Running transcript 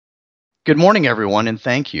Good morning, everyone, and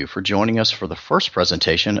thank you for joining us for the first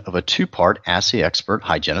presentation of a two-part Ask the Expert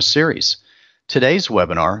Hygienist series. Today's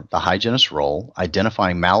webinar, The Hygienist Role,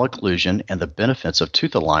 Identifying Malocclusion and the Benefits of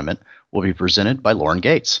Tooth Alignment, will be presented by Lauren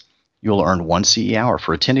Gates. You will earn 1 CE hour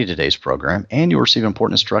for attending today's program, and you'll receive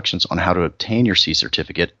important instructions on how to obtain your CE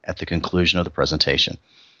certificate at the conclusion of the presentation.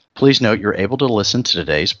 Please note you're able to listen to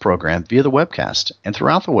today's program via the webcast, and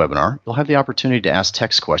throughout the webinar, you'll have the opportunity to ask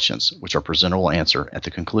text questions, which our presenter will answer at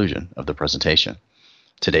the conclusion of the presentation.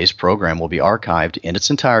 Today's program will be archived in its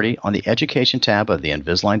entirety on the Education tab of the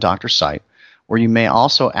Invisalign Doctor site, where you may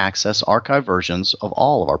also access archived versions of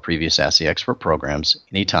all of our previous Ask the Expert programs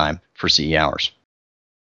anytime for CE hours.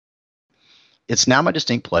 It's now my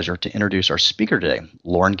distinct pleasure to introduce our speaker today,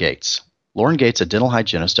 Lauren Gates. Lauren Gates, a dental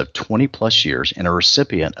hygienist of 20-plus years and a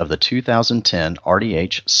recipient of the 2010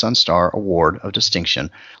 RDH Sunstar Award of Distinction,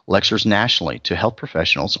 lectures nationally to health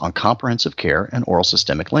professionals on comprehensive care and oral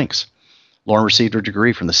systemic links. Lauren received her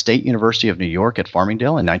degree from the State University of New York at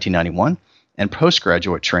Farmingdale in 1991 and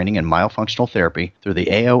postgraduate training in myofunctional therapy through the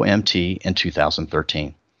AOMT in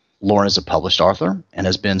 2013. Lauren is a published author and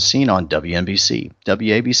has been seen on WNBC,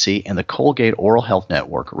 WABC, and the Colgate Oral Health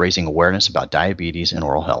Network, raising awareness about diabetes and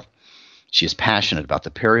oral health. She is passionate about the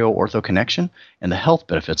perio-ortho connection and the health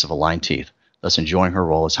benefits of aligned teeth, thus enjoying her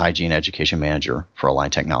role as Hygiene Education Manager for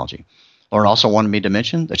Align Technology. Lauren also wanted me to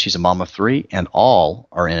mention that she's a mom of 3 and all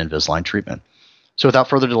are in Invisalign treatment. So without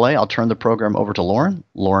further delay, I'll turn the program over to Lauren.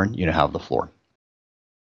 Lauren, you now have the floor.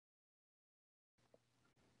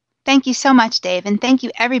 Thank you so much, Dave, and thank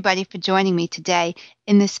you everybody for joining me today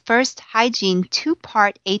in this first Hygiene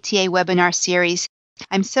two-part ATA webinar series.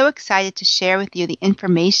 I'm so excited to share with you the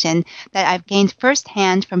information that I've gained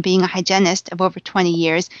firsthand from being a hygienist of over 20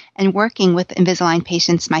 years and working with Invisalign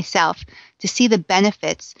patients myself to see the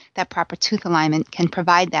benefits that proper tooth alignment can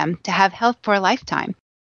provide them to have health for a lifetime.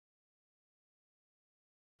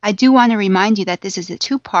 I do want to remind you that this is a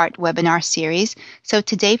two-part webinar series, so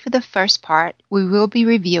today for the first part, we will be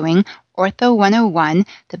reviewing Ortho 101,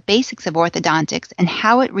 the basics of orthodontics, and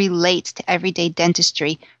how it relates to everyday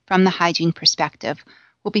dentistry from the hygiene perspective.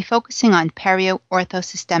 We'll be focusing on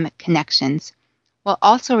perio-orthosystemic connections. We'll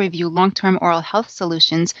also review long-term oral health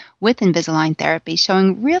solutions with Invisalign therapy,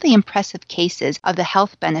 showing really impressive cases of the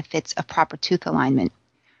health benefits of proper tooth alignment.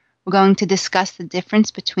 We're going to discuss the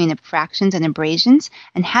difference between abfractions and abrasions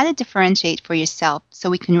and how to differentiate for yourself so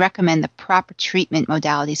we can recommend the proper treatment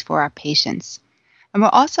modalities for our patients. And we're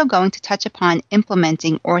also going to touch upon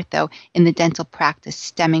implementing ortho in the dental practice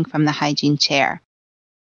stemming from the hygiene chair.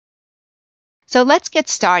 So let's get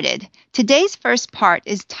started. Today's first part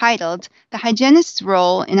is titled The Hygienist's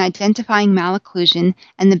Role in Identifying Malocclusion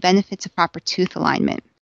and the Benefits of Proper Tooth Alignment.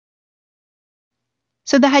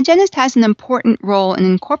 So the hygienist has an important role in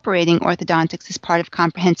incorporating orthodontics as part of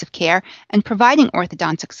comprehensive care and providing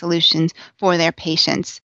orthodontic solutions for their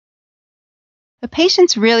patients. The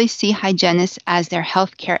patients really see hygienists as their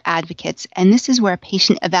healthcare advocates, and this is where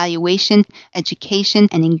patient evaluation, education,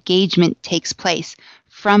 and engagement takes place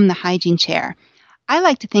from the hygiene chair. I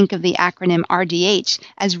like to think of the acronym RDH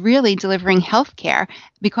as really delivering healthcare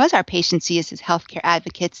because our patients see us as healthcare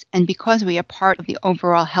advocates and because we are part of the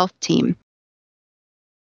overall health team.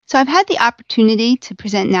 So I've had the opportunity to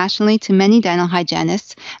present nationally to many dental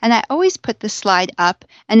hygienists, and I always put this slide up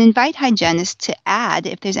and invite hygienists to add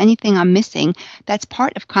if there's anything I'm missing that's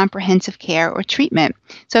part of comprehensive care or treatment.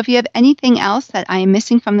 So if you have anything else that I am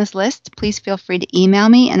missing from this list, please feel free to email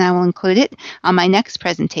me and I will include it on my next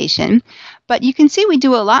presentation. But you can see we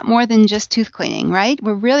do a lot more than just tooth cleaning, right?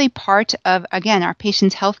 We're really part of, again, our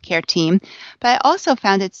patient's healthcare team. But I also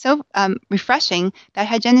found it so refreshing that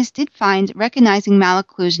hygienists did find recognizing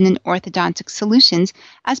malocclusion and orthodontic solutions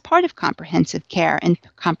as part of comprehensive care and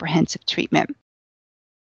comprehensive treatment.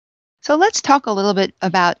 So let's talk a little bit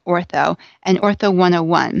about ortho and Ortho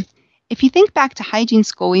 101. If you think back to hygiene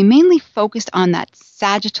school, we mainly focused on that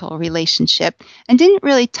sagittal relationship and didn't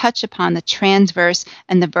really touch upon the transverse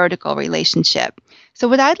and the vertical relationship. So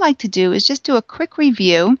what I'd like to do is just do a quick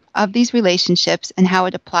review of these relationships and how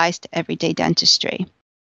it applies to everyday dentistry.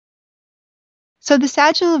 So the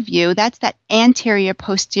sagittal view, that's that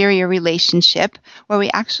anterior-posterior relationship where we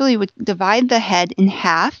actually would divide the head in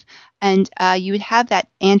half and you would have that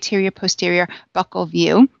anterior-posterior buccal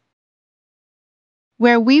view,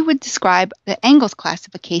 where we would describe the Engels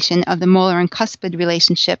classification of the molar and cuspid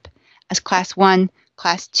relationship as class 1,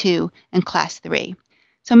 class 2, and class 3.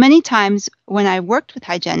 So many times when I worked with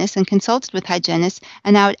hygienists and consulted with hygienists,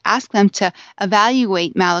 and I would ask them to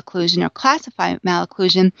evaluate malocclusion or classify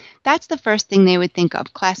malocclusion, that's the first thing they would think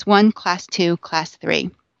of, class 1, class 2, class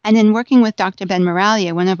 3. And in working with Dr. Ben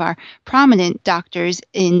Moralia, one of our prominent doctors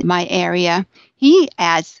in my area, he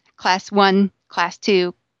adds class 1, class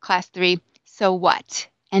 2, class 3, so what?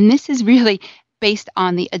 And this is really based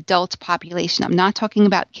on the adult population. I'm not talking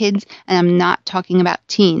about kids and I'm not talking about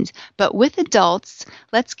teens. But with adults,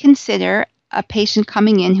 let's consider a patient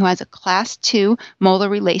coming in who has a class 2 molar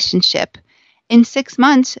relationship. In 6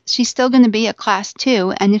 months, she's still going to be a class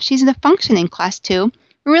 2. And if she's in a functioning class 2,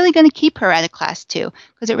 we're really going to keep her at a class 2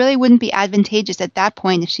 because it really wouldn't be advantageous at that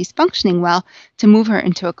point if she's functioning well to move her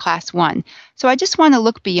into a class 1. So I just want to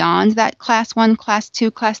look beyond that class 1, class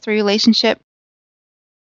 2, class 3 relationship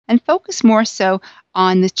and focus more so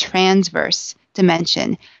on the transverse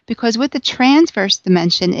dimension, because with the transverse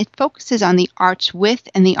dimension, it focuses on the arch width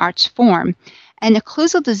and the arch form. And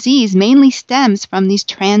occlusal disease mainly stems from these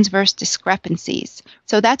transverse discrepancies.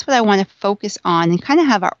 So that's what I want to focus on and kind of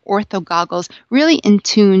have our ortho goggles really in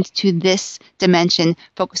tune to this dimension,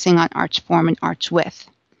 focusing on arch form and arch width.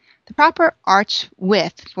 The proper arch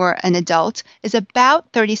width for an adult is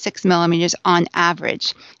about 36 millimeters on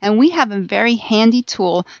average. And we have a very handy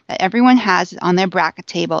tool that everyone has on their bracket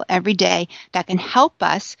table every day that can help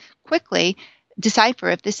us quickly decipher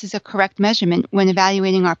if this is a correct measurement when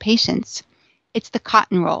evaluating our patients. It's the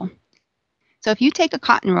cotton roll. So if you take a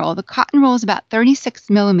cotton roll, the cotton roll is about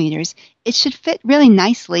 36 millimeters. It should fit really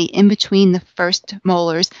nicely in between the first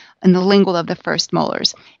molars and the lingual of the first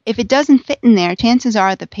molars. If it doesn't fit in there, chances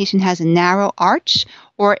are the patient has a narrow arch,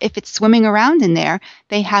 or if it's swimming around in there,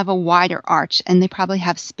 they have a wider arch and they probably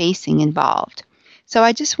have spacing involved. So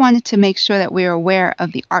I just wanted to make sure that we're aware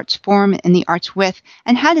of the arch form and the arch width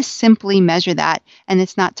and how to simply measure that, and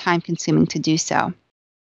it's not time consuming to do so.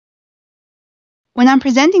 When I'm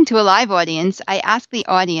presenting to a live audience, I ask the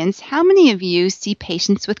audience, how many of you see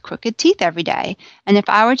patients with crooked teeth every day? And if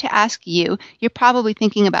I were to ask you, you're probably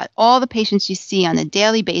thinking about all the patients you see on a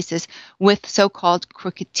daily basis with so-called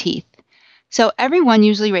crooked teeth. So everyone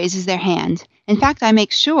usually raises their hand. In fact, I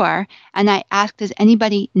make sure and I ask, does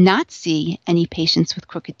anybody not see any patients with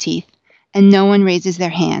crooked teeth? And no one raises their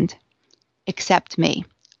hand except me.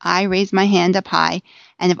 I raise my hand up high,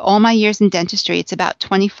 and of all my years in dentistry, it's about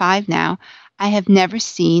 25 now, I have never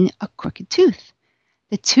seen a crooked tooth.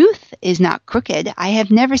 The tooth is not crooked. I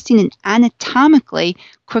have never seen an anatomically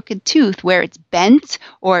crooked tooth where it's bent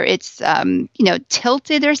or it's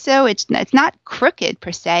tilted or so. It's not crooked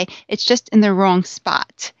per se. It's just in the wrong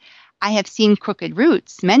spot. I have seen crooked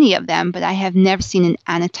roots, many of them, but I have never seen an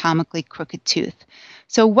anatomically crooked tooth.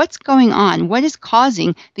 So what's going on? What is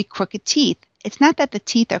causing the crooked teeth? It's not that the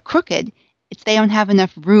teeth are crooked. It's they don't have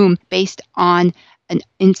enough room based on an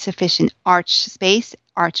insufficient arch space,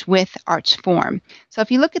 arch width, arch form. So if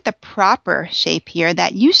you look at the proper shape here,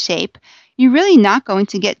 that U shape, you're really not going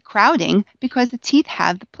to get crowding because the teeth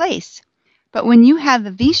have the place. But when you have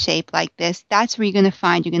a V shape like this, that's where you're going to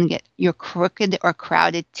find you're going to get your crooked or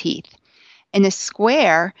crowded teeth. In a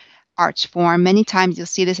square arch form, many times you'll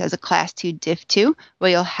see this as a class 2 diff 2,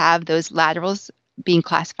 where you'll have those laterals being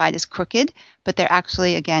classified as crooked, but they're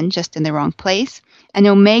actually, again, just in the wrong place. And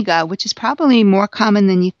omega, which is probably more common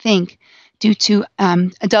than you think due to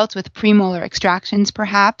adults with premolar extractions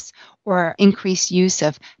perhaps, or increased use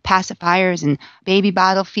of pacifiers and baby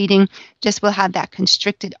bottle feeding, just will have that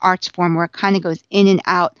constricted arch form where it kind of goes in and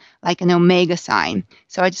out like an omega sign.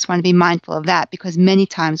 So I just want to be mindful of that because many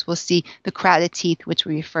times we'll see the crowded teeth, which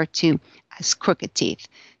we refer to as crooked teeth.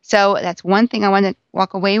 So that's one thing I want to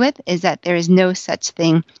walk away with, is that there is no such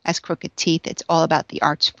thing as crooked teeth. It's all about the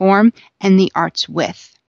arch form and the arch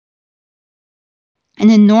width. And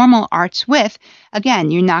in normal arch width, again,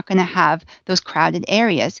 you're not going to have those crowded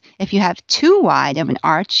areas. If you have too wide of an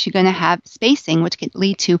arch, you're going to have spacing, which can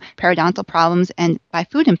lead to periodontal problems and by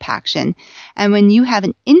food impaction. And when you have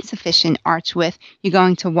an insufficient arch width, you're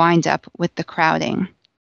going to wind up with the crowding.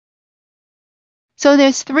 So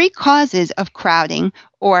there's 3 causes of crowding,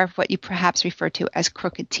 or what you perhaps refer to as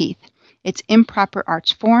crooked teeth. It's improper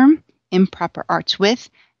arch form, improper arch width,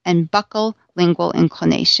 and buccal lingual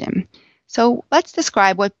inclination. So let's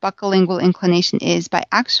describe what buccal lingual inclination is by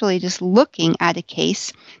actually just looking at a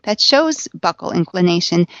case that shows buccal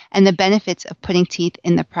inclination and the benefits of putting teeth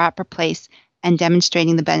in the proper place and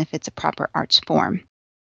demonstrating the benefits of proper arch form.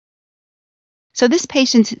 So this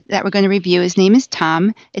patient that we're going to review, his name is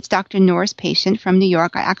Tom. It's Dr. Noor's patient from New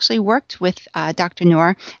York. I actually worked with Dr.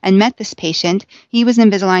 Noor and met this patient. He was in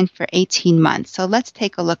Invisalign for 18 months. So let's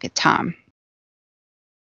take a look at Tom.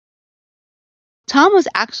 Tom was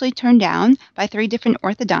actually turned down by 3 different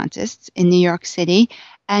orthodontists in New York City,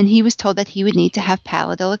 and he was told that he would need to have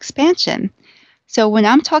palatal expansion. So when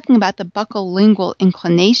I'm talking about the buccal lingual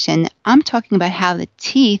inclination, I'm talking about how the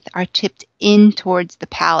teeth are tipped in towards the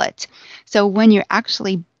palate. So when you're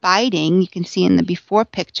actually biting, you can see in the before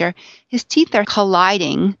picture, his teeth are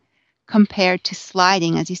colliding compared to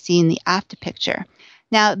sliding, as you see in the after picture.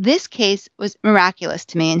 Now, this case was miraculous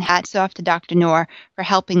to me, and hats off to Dr. Noor for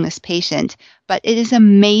helping this patient. But it is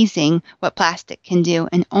amazing what plastic can do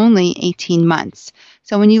in only 18 months.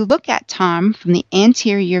 So when you look at Tom from the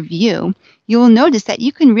anterior view, you will notice that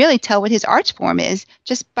you can really tell what his arch form is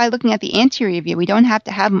just by looking at the anterior view. We don't have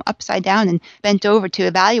to have him upside down and bent over to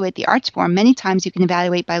evaluate the arch form. Many times you can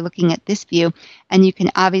evaluate by looking at this view, and you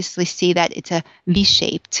can obviously see that it's a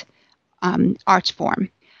V-shaped arch form.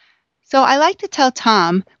 So I like to tell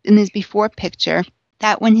Tom in his before picture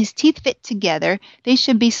that when his teeth fit together, they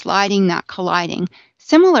should be sliding, not colliding,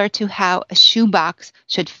 similar to how a shoebox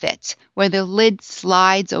should fit, where the lid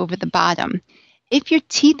slides over the bottom. If your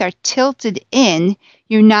teeth are tilted in,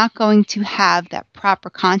 you're not going to have that proper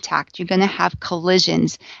contact. You're going to have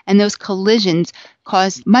collisions, and those collisions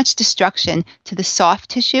cause much destruction to the soft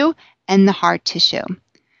tissue and the hard tissue.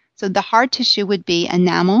 So the hard tissue would be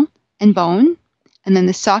enamel and bone, and then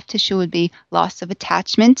the soft tissue would be loss of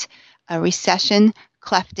attachment, recession,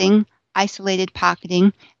 clefting, isolated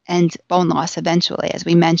pocketing, and bone loss eventually, as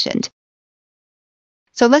we mentioned.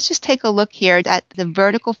 So let's just take a look here at the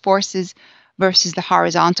vertical forces versus the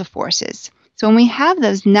horizontal forces. So when we have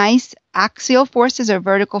those nice axial forces or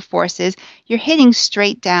vertical forces, you're hitting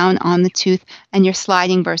straight down on the tooth and you're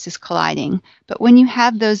sliding versus colliding. But when you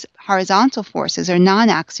have those horizontal forces or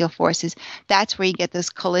non-axial forces, that's where you get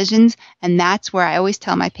those collisions, and that's where I always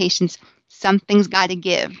tell my patients something's got to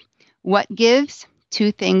give. What gives?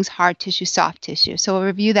 Two things: hard tissue, soft tissue. So we'll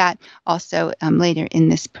review that also later in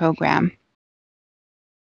this program.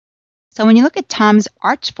 So when you look at Tom's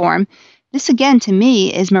arch form, this again to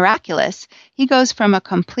me is miraculous. He goes from a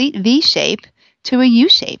complete V shape to a U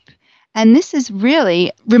shape. And this is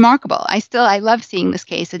really remarkable. I love seeing this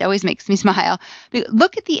case. It always makes me smile. But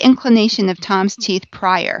look at the inclination of Tom's teeth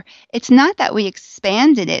prior. It's not that we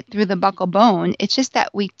expanded it through the buccal bone. It's just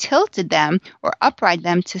that we tilted them or upright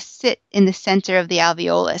them to sit in the center of the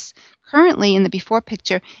alveolus. Currently, in the before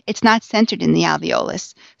picture, it's not centered in the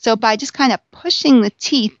alveolus. So by just kind of pushing the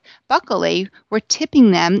teeth buccally, we're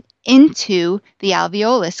tipping them into the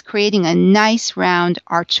alveolus, creating a nice round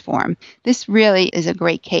arch form. This really is a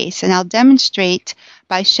great case, and I'll demonstrate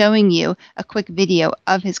by showing you a quick video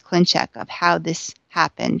of his ClinCheck of how this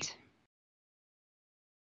happened.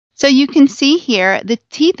 So you can see here the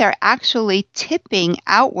teeth are actually tipping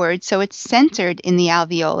outward, so it's centered in the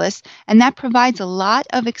alveolus, and that provides a lot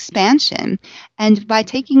of expansion. And by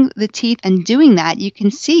taking the teeth and doing that, you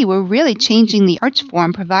can see we're really changing the arch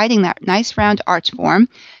form, providing that nice round arch form.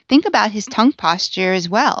 Think about his tongue posture as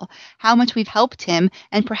well, how much we've helped him,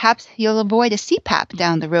 and perhaps he'll avoid a CPAP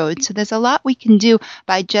down the road. So there's a lot we can do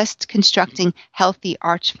by just constructing healthy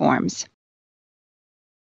arch forms.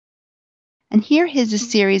 And here is a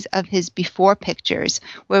series of his before pictures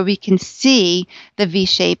where we can see the V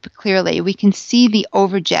shape clearly. We can see the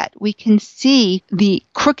overjet. We can see the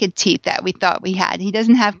crooked teeth that we thought we had. He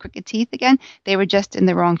doesn't have crooked teeth again. They were just in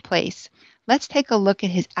the wrong place. Let's take a look at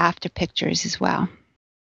his after pictures as well.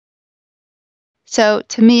 So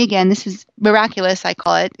to me, again, this is miraculous, I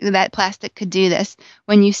call it, that plastic could do this.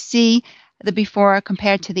 When you see the before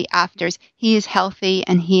compared to the afters, he is healthy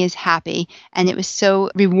and he is happy, and it was so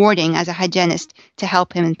rewarding as a hygienist to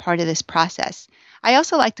help him in part of this process. I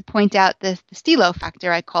also like to point out the stilo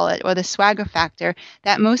factor, I call it, or the swagger factor,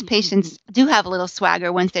 that most patients do have a little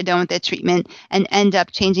swagger once they're done with their treatment and end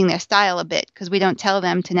up changing their style a bit because we don't tell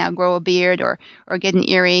them to now grow a beard or get an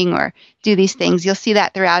earring or do these things. You'll see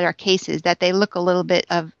that throughout our cases, that they look a little bit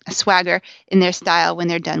of a swagger in their style when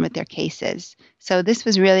they're done with their cases. So this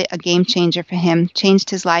was really a game changer for him, changed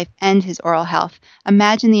his life and his oral health.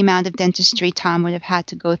 Imagine the amount of dentistry Tom would have had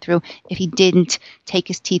to go through if he didn't take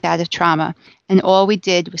his teeth out of trauma. And all we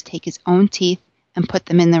did was take his own teeth and put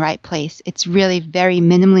them in the right place. It's really very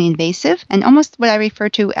minimally invasive and almost what I refer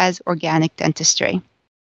to as organic dentistry.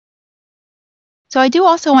 So I do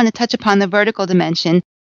also want to touch upon the vertical dimension,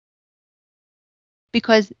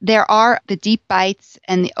 because there are the deep bites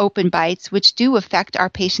and the open bites, which do affect our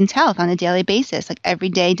patient's health on a daily basis, like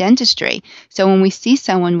everyday dentistry. So when we see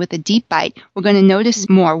someone with a deep bite, we're going to notice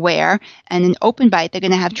more wear, and an open bite, they're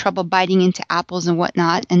going to have trouble biting into apples and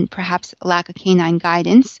whatnot, and perhaps lack of canine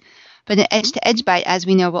guidance. But an edge-to-edge bite, as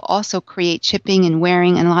we know, will also create chipping and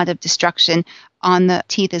wearing and a lot of destruction on the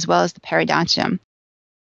teeth as well as the periodontium.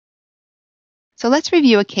 So let's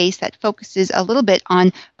review a case that focuses a little bit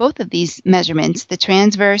on both of these measurements, the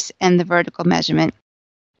transverse and the vertical measurement.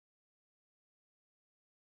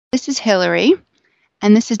 This is Hillary,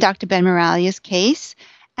 and this is Dr. Ben Moralia's case.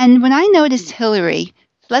 And when I noticed Hillary,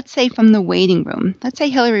 let's say from the waiting room, let's say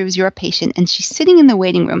Hillary was your patient and she's sitting in the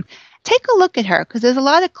waiting room, take a look at her because there's a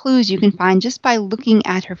lot of clues you can find just by looking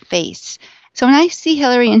at her face. So when I see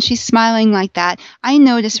Hillary and she's smiling like that, I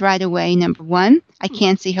notice right away, number one, I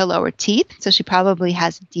can't see her lower teeth, so she probably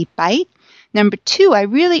has a deep bite. Number two, I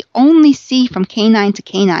really only see from canine to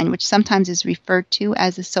canine, which sometimes is referred to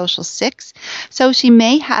as a social 6. So she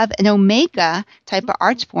may have an omega type of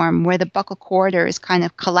arch form where the buccal corridor is kind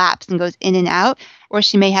of collapsed and goes in and out, or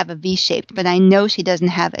she may have a V-shaped, but I know she doesn't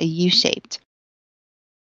have a U-shaped.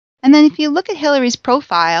 And then if you look at Hillary's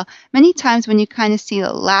profile, many times when you kind of see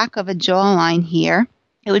a lack of a jawline here,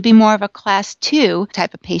 it would be more of a class 2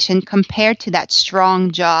 type of patient compared to that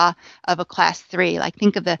strong jaw of a class 3. Like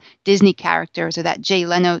think of the Disney characters or that Jay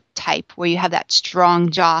Leno type where you have that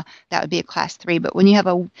strong jaw, that would be a class 3. But when you have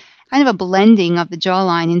a kind of a blending of the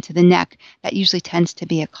jawline into the neck, that usually tends to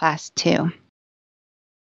be a class 2.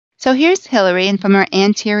 So here's Hillary, and from her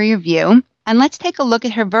anterior view, and let's take a look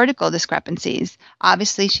at her vertical discrepancies.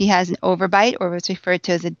 Obviously, she has an overbite, or what's referred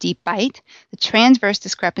to as a deep bite. The transverse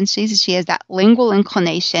discrepancies, she has that lingual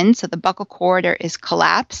inclination, so the buccal corridor is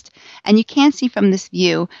collapsed. And you can't see from this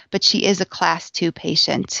view, but she is a class 2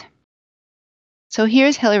 patient. So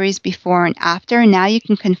here's Hillary's before and after. And now you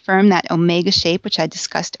can confirm that omega shape, which I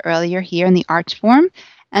discussed earlier here in the arch form.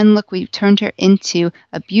 And look, we've turned her into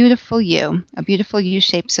a beautiful U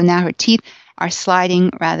shape. So now her teeth are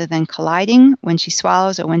sliding rather than colliding when she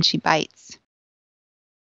swallows or when she bites.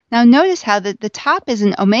 Now notice how the top is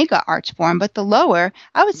an omega arch form, but the lower,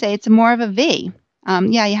 I would say it's more of a V.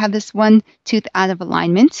 You have this one tooth out of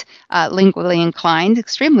alignment, lingually inclined,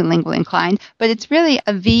 extremely lingually inclined, but it's really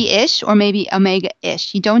a V-ish or maybe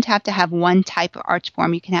omega-ish. You don't have to have one type of arch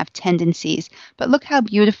form. You can have tendencies. But look how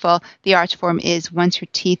beautiful the arch form is once your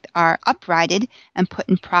teeth are uprighted and put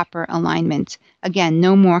in proper alignment. Again,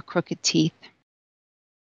 no more crooked teeth.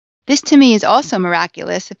 This to me is also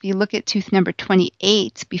miraculous. If you look at tooth number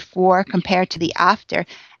 28 before compared to the after,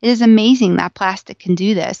 it is amazing that plastic can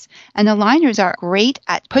do this. And aligners are great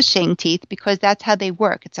at pushing teeth because that's how they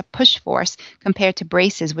work. It's a push force compared to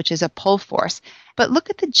braces, which is a pull force. But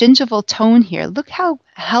look at the gingival tone here. Look how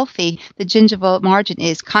healthy the gingival margin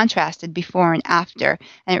is contrasted before and after.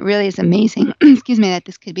 And it really is amazing, that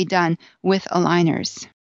this could be done with aligners.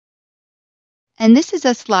 And this is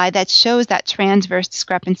a slide that shows that transverse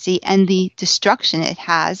discrepancy and the destruction it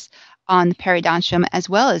has on the periodontium as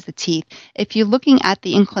well as the teeth. If you're looking at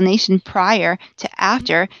the inclination prior to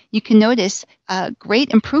after, you can notice a great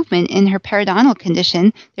improvement in her periodontal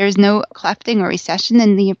condition. There is no clefting or recession,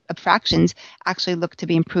 and the abfractions actually look to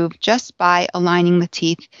be improved just by aligning the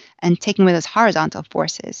teeth and taking away those horizontal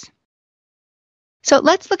forces. So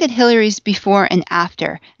let's look at Hillary's before and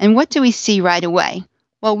after. And what do we see right away?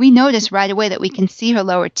 Well, we notice right away that we can see her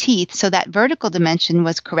lower teeth, so that vertical dimension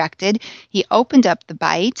was corrected. He opened up the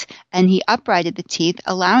bite and he uprighted the teeth,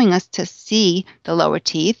 allowing us to see the lower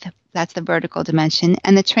teeth. That's the vertical dimension.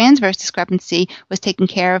 And the transverse discrepancy was taken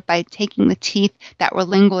care of by taking the teeth that were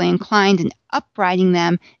lingually inclined and uprighting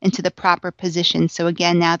them into the proper position. So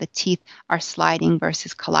again, now the teeth are sliding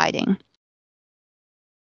versus colliding.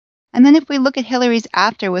 And then if we look at Hillary's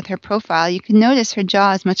after with her profile, you can notice her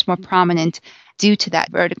jaw is much more prominent due to that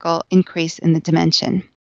vertical increase in the dimension.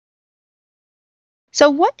 So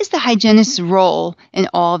what is the hygienist's role in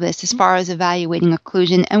all this as far as evaluating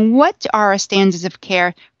occlusion, and what are our standards of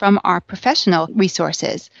care from our professional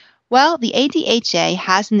resources? Well, the ADHA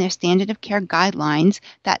has in their standard of care guidelines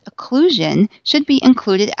that occlusion should be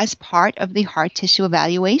included as part of the hard tissue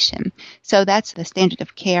evaluation. So that's the standard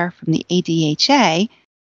of care from the ADHA.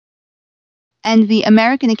 And the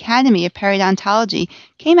American Academy of Periodontology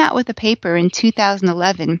came out with a paper in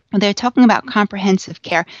 2011. They're talking about comprehensive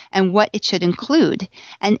care and what it should include.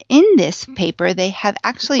 And in this paper, they have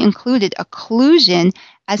actually included occlusion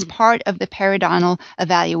as part of the periodontal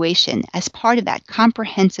evaluation, as part of that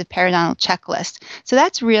comprehensive periodontal checklist. So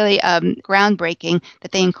that's really groundbreaking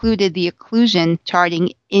that they included the occlusion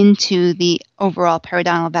charting into the overall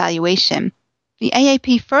periodontal evaluation. The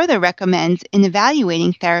AAP further recommends in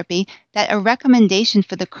evaluating therapy that a recommendation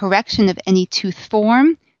for the correction of any tooth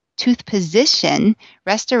form, tooth position,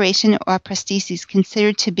 restoration, or prosthesis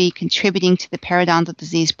considered to be contributing to the periodontal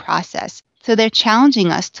disease process. So they're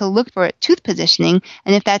challenging us to look for tooth positioning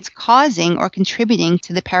and if that's causing or contributing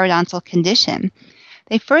to the periodontal condition.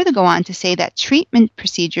 They further go on to say that treatment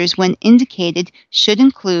procedures, when indicated, should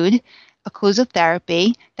include occlusal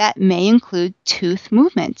therapy that may include tooth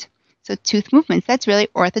movement. So tooth movements, that's really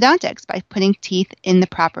orthodontics, by putting teeth in the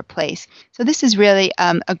proper place. So this is really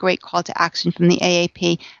a great call to action from the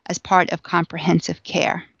AAP as part of comprehensive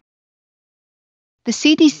care. The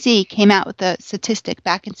CDC came out with a statistic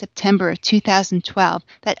back in September of 2012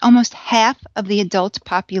 that almost half of the adult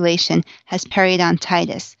population has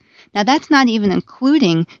periodontitis. Now, that's not even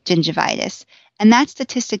including gingivitis, and that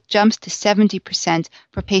statistic jumps to 70%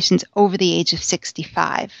 for patients over the age of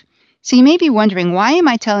 65. So you may be wondering, why am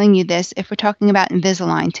I telling you this if we're talking about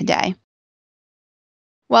Invisalign today?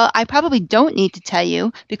 Well, I probably don't need to tell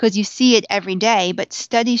you because you see it every day, but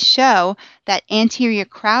studies show that anterior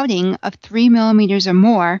crowding of 3 millimeters or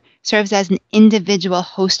more serves as an individual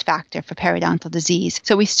host factor for periodontal disease.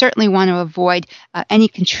 So we certainly want to avoid any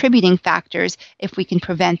contributing factors if we can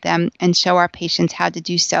prevent them, and show our patients how to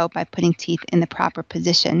do so by putting teeth in the proper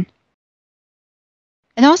position.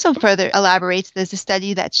 It also further elaborates, there's a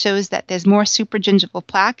study that shows that there's more supragingival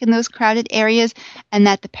plaque in those crowded areas, and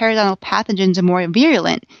that the periodontal pathogens are more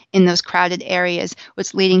virulent in those crowded areas,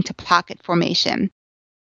 what's leading to pocket formation.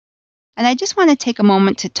 And I just want to take a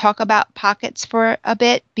moment to talk about pockets for a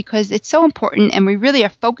bit because it's so important and we really are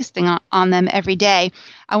focusing on them every day.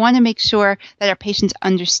 I want to make sure that our patients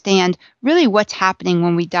understand really what's happening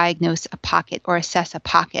when we diagnose a pocket or assess a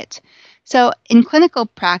pocket. So in clinical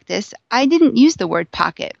practice, I didn't use the word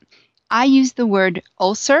pocket. I used the word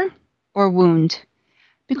ulcer or wound.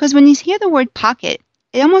 Because when you hear the word pocket,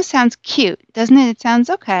 it almost sounds cute, doesn't it? It sounds,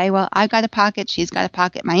 okay, well, I got a pocket, she's got a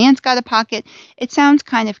pocket, my aunt's got a pocket. It sounds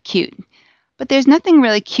kind of cute. But there's nothing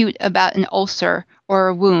really cute about an ulcer or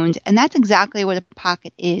a wound, and that's exactly what a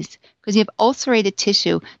pocket is. Because you have ulcerated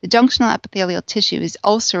tissue, the junctional epithelial tissue is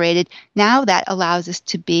ulcerated. Now that allows us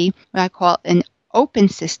to be what I call an open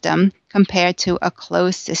system compared to a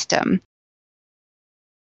closed system.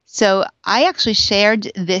 So I actually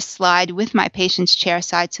shared this slide with my patients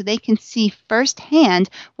chairside so they can see firsthand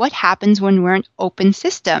what happens when we're an open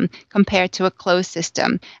system compared to a closed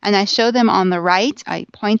system. And I show them on the right, I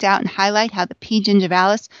point out and highlight how the P.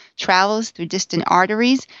 gingivalis travels through distant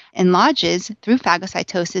arteries and lodges through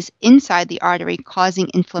phagocytosis inside the artery, causing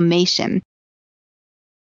inflammation.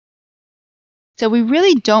 So we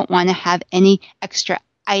really don't want to have any extra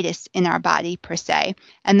itis in our body per se.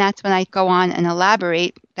 And that's when I go on and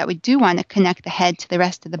elaborate that we do want to connect the head to the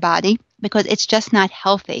rest of the body because it's just not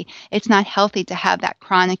healthy. It's not healthy to have that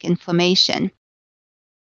chronic inflammation.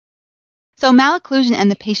 So malocclusion and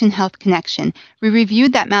the patient health connection. We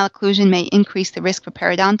reviewed that malocclusion may increase the risk for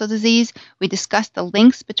periodontal disease. We discussed the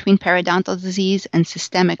links between periodontal disease and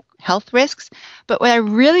systemic health risks. But what I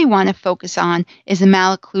really want to focus on is the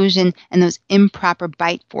malocclusion and those improper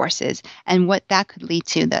bite forces and what that could lead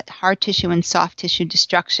to, that hard tissue and soft tissue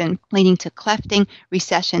destruction, leading to clefting,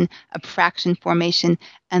 recession, abfraction formation,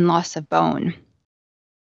 and loss of bone.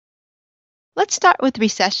 Let's start with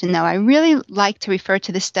recession, though. I really like to refer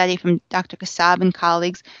to this study from Dr. Kassab and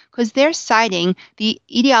colleagues because they're citing the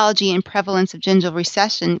etiology and prevalence of gingival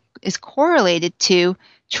recession is correlated to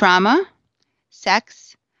trauma,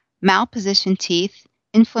 sex, malpositioned teeth,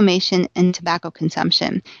 inflammation, and tobacco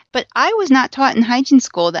consumption. But I was not taught in hygiene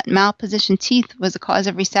school that malpositioned teeth was a cause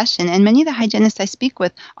of recession, and many of the hygienists I speak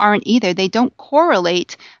with aren't either. They don't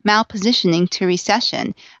correlate malpositioning to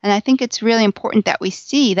recession. And I think it's really important that we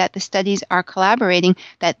see that the studies are collaborating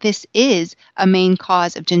that this is a main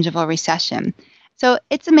cause of gingival recession. So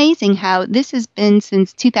it's amazing how this has been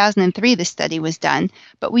since 2003 this study was done,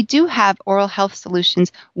 but we do have oral health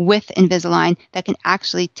solutions with Invisalign that can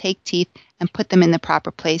actually take teeth and put them in the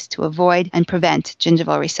proper place to avoid and prevent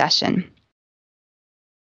gingival recession.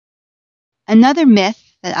 Another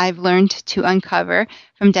myth that I've learned to uncover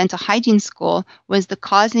from dental hygiene school was the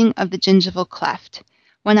causing of the gingival cleft.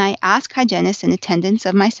 When I ask hygienists in attendance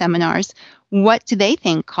of my seminars, what do they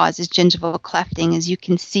think causes gingival clefting? As you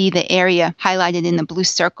can see the area highlighted in the blue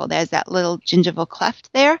circle, there's that little gingival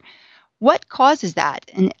cleft there. What causes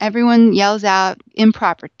that? And everyone yells out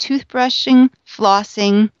improper toothbrushing,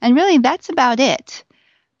 flossing, and really that's about it.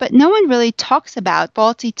 But no one really talks about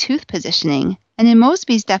faulty tooth positioning. And in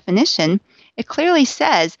Mosby's definition, it clearly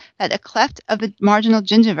says that a cleft of the marginal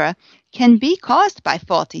gingiva can be caused by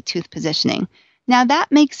faulty tooth positioning. Now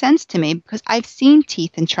that makes sense to me because I've seen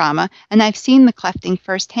teeth in trauma and I've seen the clefting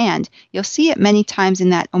firsthand. You'll see it many times in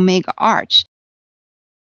that omega arch.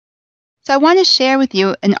 So I want to share with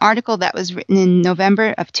you an article that was written in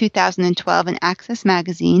November of 2012 in Access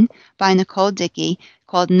Magazine by Nicole Dickey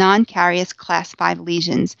called Non-Carious Class 5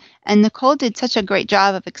 Lesions. And Nicole did such a great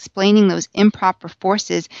job of explaining those improper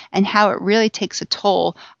forces and how it really takes a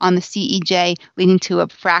toll on the CEJ, leading to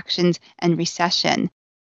abfractions and recession.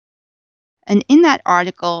 And in that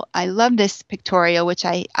article, I love this pictorial, which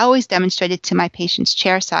I always demonstrated to my patients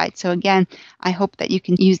chairside. So again, I hope that you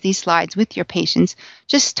can use these slides with your patients,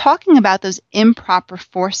 just talking about those improper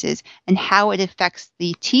forces and how it affects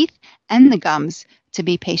the teeth and the gums to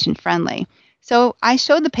be patient friendly. So I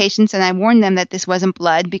showed the patients and I warned them that this wasn't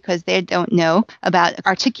blood because they don't know about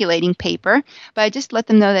articulating paper, but I just let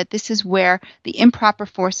them know that this is where the improper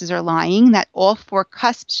forces are lying, that all four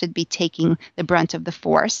cusps should be taking the brunt of the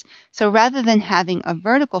force. So rather than having a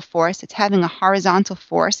vertical force, it's having a horizontal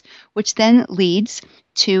force, which then leads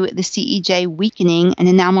to the CEJ weakening and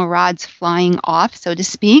enamel rods flying off, so to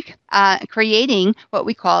speak, creating what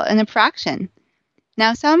we call an abfraction.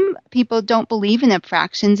 Now, some people don't believe in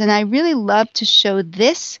abfractions, and I really love to show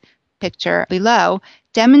this picture below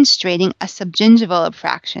demonstrating a subgingival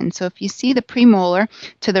abfraction. So if you see the premolar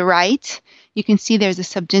to the right, you can see there's a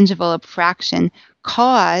subgingival abfraction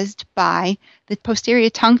caused by the posterior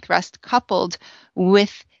tongue thrust coupled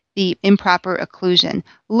with the improper occlusion.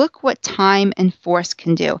 Look what time and force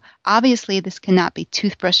can do. Obviously, this cannot be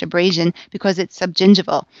toothbrush abrasion because it's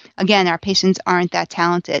subgingival. Again, our patients aren't that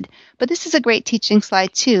talented. But this is a great teaching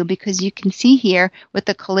slide too, because you can see here with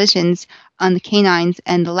the collisions on the canines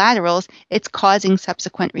and the laterals, it's causing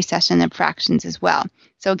subsequent recession abfractions as well.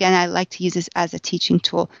 So again, I like to use this as a teaching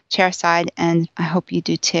tool chairside, and I hope you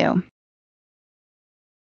do too.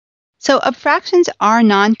 So abfractions are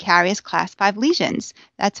non-carious class 5 lesions.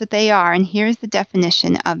 That's what they are, and here's the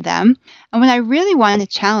definition of them. And what I really want to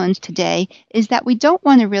challenge today is that we don't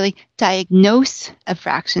want to really diagnose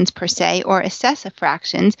abfractions per se or assess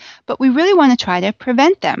abfractions, but we really want to try to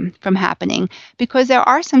prevent them from happening because there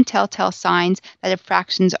are some telltale signs that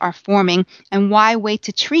abfractions are forming, and why wait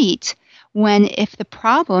to treat when if the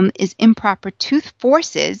problem is improper tooth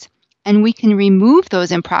forces, and we can remove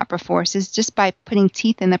those improper forces just by putting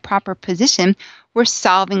teeth in the proper position, we're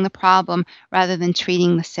solving the problem rather than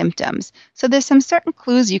treating the symptoms. So there's some certain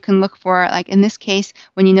clues you can look for, like in this case,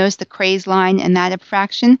 when you notice the craze line and that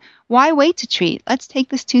abfraction, why wait to treat? Let's take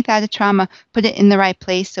this tooth out of trauma, put it in the right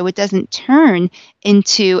place so it doesn't turn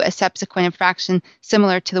into a subsequent abfraction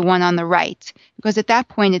similar to the one on the right, because at that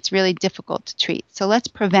point it's really difficult to treat. So let's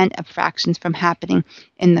prevent abfractions from happening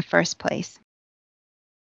in the first place.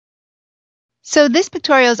 So this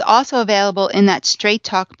pictorial is also available in that Straight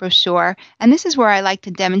Talk brochure, and this is where I like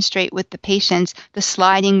to demonstrate with the patients the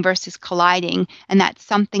sliding versus colliding, and that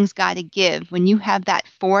something's got to give. When you have that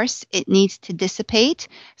force, it needs to dissipate.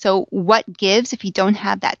 So what gives if you don't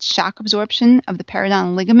have that shock absorption of the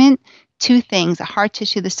periodontal ligament? Two things, the hard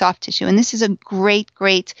tissue, the soft tissue. And this is a great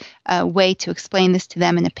way to explain this to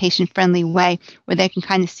them in a patient-friendly way where they can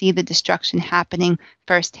kind of see the destruction happening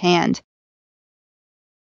firsthand.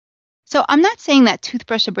 So I'm not saying that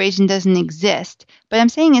toothbrush abrasion doesn't exist, but I'm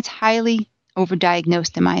saying it's highly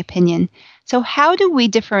overdiagnosed in my opinion. So how do we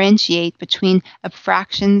differentiate between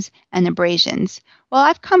abfractions and abrasions? Well,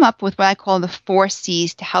 I've come up with what I call the 4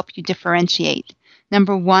 C's to help you differentiate.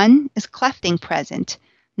 Number 1 is clefting present.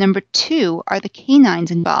 Number 2 are the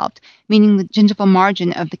canines involved, meaning the gingival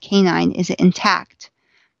margin of the canine is intact.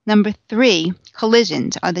 Number 3,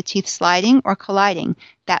 collisions. Are the teeth sliding or colliding?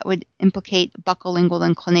 That would implicate buccolingual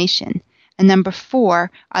inclination. And number 4,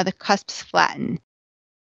 are the cusps flattened?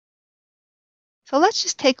 So let's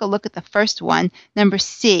just take a look at the first one, number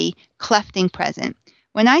C, clefting present.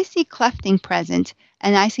 When I see clefting present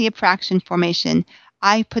and I see abfraction formation,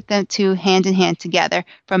 I put them two hand in hand together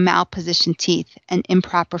from malpositioned teeth and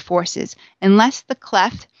improper forces. Unless the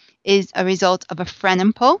cleft is a result of a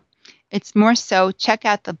Frenum pull, it's more so check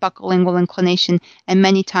out the buccolingual inclination, and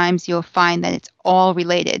many times you'll find that it's all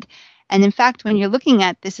related. And in fact, when you're looking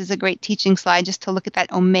at this is a great teaching slide just to look at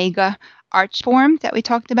that omega arch form that we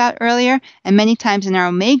talked about earlier. And many times in our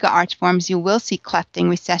omega arch forms, you will see clefting,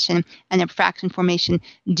 recession, and abfraction formation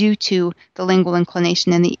due to the lingual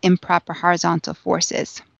inclination and the improper horizontal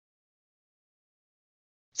forces.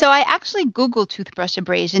 So I actually Googled toothbrush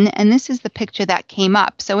abrasion, and this is the picture that came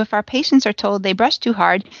up. So if our patients are told they brush too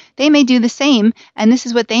hard, they may do the same, and this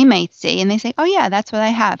is what they may see. And they say, oh yeah, that's what I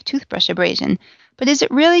have, toothbrush abrasion. But is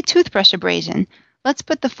it really toothbrush abrasion? Let's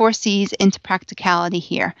put the 4 C's into practicality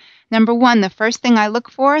here. Number 1, the first thing I look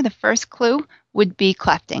for, the first clue, would be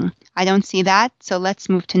clefting. I don't see that, so let's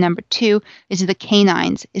move to number 2, is the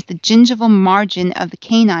canines. Is the gingival margin of the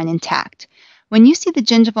canine intact? When you see the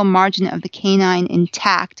gingival margin of the canine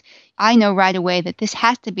intact, I know right away that this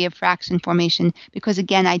has to be abfraction formation because,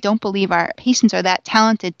 again, I don't believe our patients are that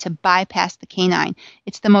talented to bypass the canine.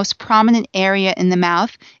 It's the most prominent area in the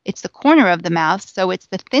mouth. It's the corner of the mouth, so it's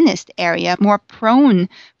the thinnest area, more prone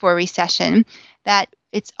for recession, that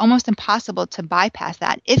it's almost impossible to bypass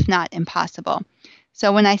that, if not impossible.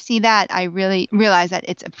 So when I see that, I really realize that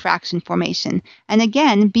it's abfraction formation. And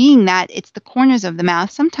again, being that it's the corners of the mouth,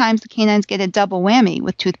 sometimes the canines get a double whammy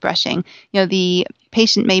with toothbrushing. The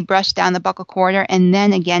patient may brush down the buccal corridor and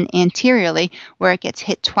then again anteriorly where it gets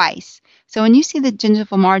hit twice. So when you see the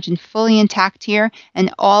gingival margin fully intact here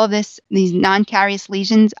and all of these non-carious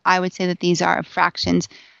lesions, I would say that these are abfractions.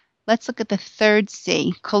 Let's look at the third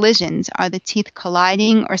C, collisions. Are the teeth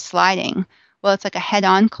colliding or sliding? Well, it's like a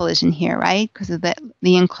head-on collision here, right? Because of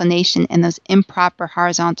the inclination and those improper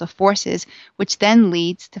horizontal forces, which then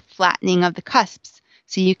leads to flattening of the cusps.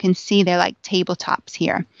 So you can see they're like tabletops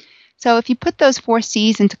here. So if you put those 4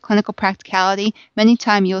 C's into clinical practicality, many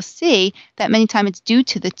times you'll see that many times it's due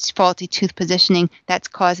to the faulty tooth positioning that's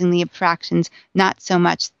causing the abfractions, not so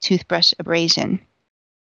much toothbrush abrasion.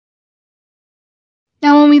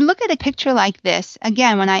 Now, when we look at a picture like this,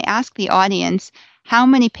 again, when I ask the audience how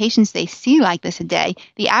many patients they see like this a day,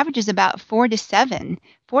 the average is about 4 to 7.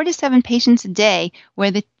 4 to 7 patients a day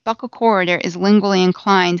where the buccal corridor is lingually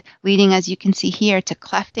inclined, leading, as you can see here, to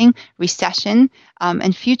clefting, recession,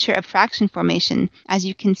 and future abfraction formation. As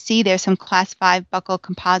you can see, there's some class 5 buccal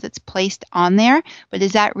composites placed on there, but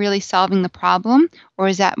is that really solving the problem, or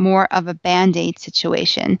is that more of a Band-Aid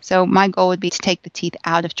situation? So my goal would be to take the teeth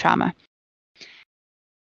out of trauma.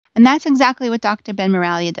 And that's exactly what Dr. Ben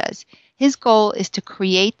Miraglia does. His goal is to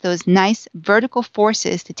create those nice vertical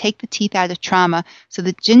forces to take the teeth out of trauma so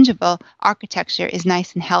the gingival architecture is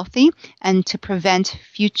nice and healthy and to prevent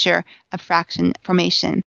future abfraction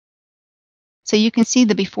formation. So you can see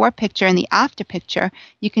the before picture and the after picture.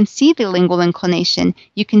 You can see the lingual inclination.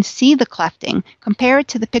 You can see the clefting. Compare it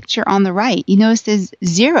to the picture on the right. You notice there's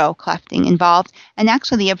 0 clefting involved, and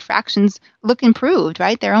actually the abfractions look improved,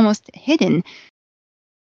 right? They're almost hidden.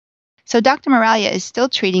 So Dr. Miraglia is still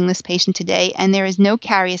treating this patient today, and there is no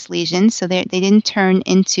carious lesions, so they didn't turn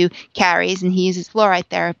into caries, and he uses fluoride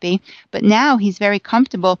therapy. But now he's very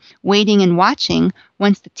comfortable waiting and watching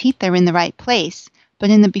once the teeth are in the right place. But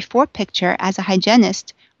in the before picture, as a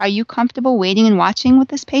hygienist, are you comfortable waiting and watching with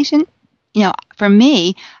this patient? For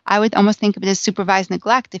me, I would almost think of it as supervised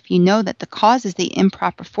neglect. If you know that the cause is the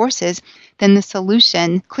improper forces, then the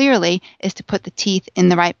solution clearly is to put the teeth in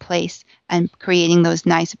the right place and creating those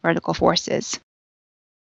nice vertical forces.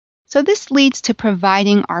 So this leads to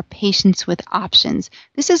providing our patients with options.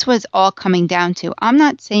 This is what it's all coming down to. I'm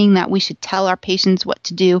not saying that we should tell our patients what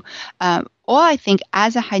to do. All I think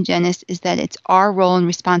as a hygienist is that it's our role and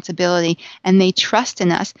responsibility, and they trust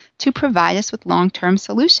in us to provide us with long-term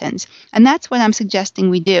solutions. And that's what I'm suggesting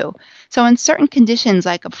we do. So in certain conditions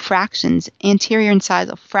like abfractions, anterior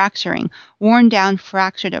incisal fracturing, worn down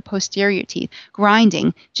fractured or posterior teeth,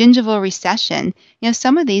 grinding, gingival recession,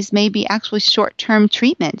 some of these may be actually short-term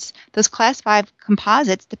treatments. Those class 5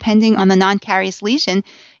 composites, depending on the non-carious lesion,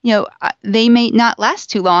 they may not last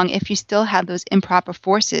too long if you still have those improper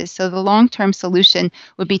forces. So the long-term solution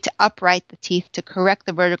would be to upright the teeth to correct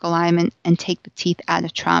the vertical alignment and take the teeth out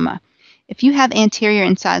of trauma. If you have anterior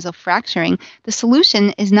incisal fracturing, the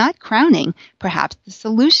solution is not crowning, perhaps. The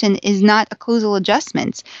solution is not occlusal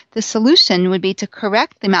adjustments. The solution would be to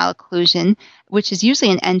correct the malocclusion, which is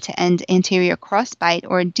usually an end-to-end anterior crossbite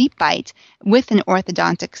or a deep bite, with an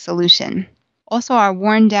orthodontic solution. Also, our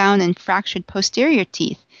worn down and fractured posterior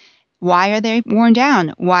teeth. Why are they worn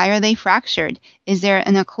down? Why are they fractured? Is there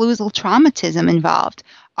an occlusal traumatism involved?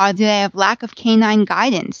 Do they have lack of canine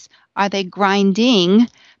guidance? Are they grinding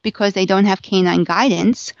because they don't have canine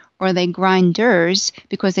guidance? Or are they grinders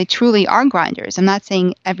because they truly are grinders? I'm not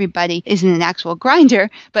saying everybody isn't an actual grinder,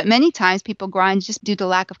 but many times people grind just due to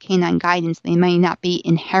lack of canine guidance. They may not be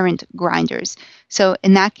inherent grinders. So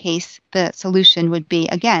in that case, the solution would be,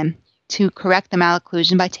 again, to correct the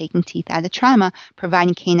malocclusion by taking teeth out of trauma,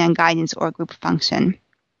 providing canine guidance or group function.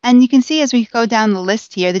 And you can see as we go down the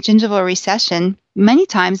list here, the gingival recession, many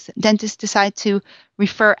times dentists decide to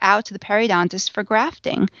refer out to the periodontist for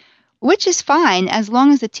grafting, which is fine as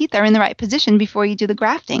long as the teeth are in the right position before you do the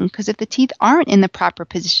grafting. Because if the teeth aren't in the proper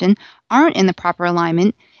position, aren't in the proper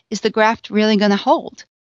alignment, is the graft really going to hold?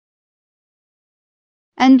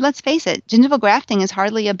 And let's face it, gingival grafting is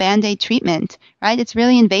hardly a Band-Aid treatment, right? It's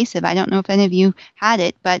really invasive. I don't know if any of you had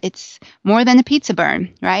it, but it's more than a pizza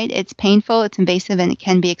burn, right? It's painful, it's invasive, and it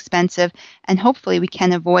can be expensive. And hopefully we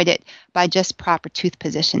can avoid it by just proper tooth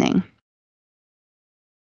positioning.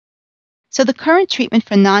 So the current treatment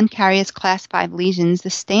for non-carious class 5 lesions, the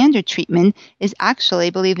standard treatment is actually,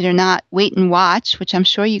 believe it or not, wait and watch, which I'm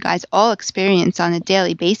sure you guys all experience on a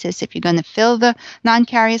daily basis. If you're going to fill the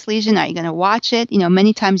non-carious lesion, are you going to watch it?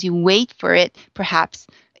 Many times you wait for it, perhaps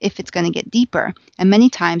if it's going to get deeper. And many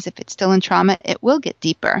times, if it's still in trauma, it will get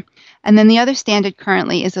deeper. And then the other standard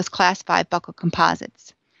currently is those Class 5 buccal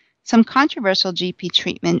composites. Some controversial GP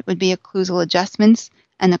treatment would be occlusal adjustments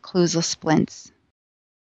and occlusal splints.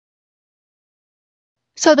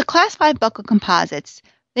 So the Class 5 buccal composites,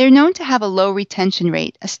 they're known to have a low retention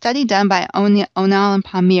rate. A study done by Onal and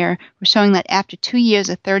Palmier was showing that after 2 years,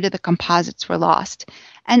 a third of the composites were lost.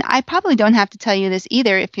 And I probably don't have to tell you this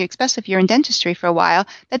either, especially if you're in dentistry for a while,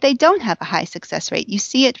 that they don't have a high success rate. You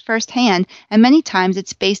see it firsthand, and many times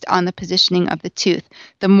it's based on the positioning of the tooth.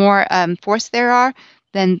 The more force there are,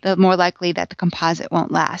 then the more likely that the composite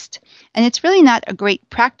won't last. And it's really not a great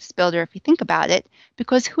practice builder if you think about it,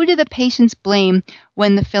 because who do the patients blame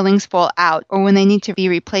when the fillings fall out or when they need to be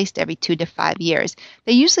replaced every 2 to 5 years?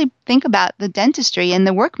 They usually think about the dentistry and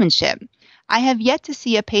the workmanship. I have yet to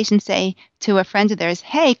see a patient say to a friend of theirs,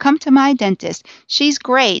 "Hey, come to my dentist. She's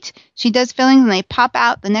great. She does fillings and they pop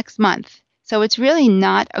out the next month." So it's really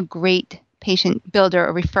not a great patient builder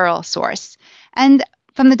or referral source. And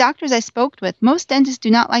from the doctors I spoke with, most dentists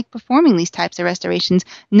do not like performing these types of restorations,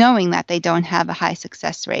 knowing that they don't have a high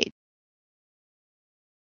success rate.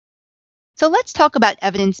 So let's talk about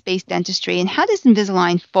evidence-based dentistry and how does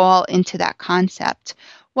Invisalign fall into that concept?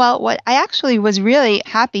 Well, what I actually was really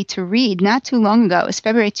happy to read not too long ago, it was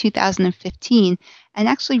February 2015, and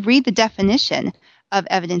actually read the definition of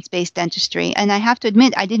evidence-based dentistry. And I have to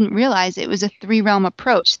admit, I didn't realize it was a 3-realm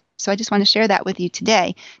approach. So I just want to share that with you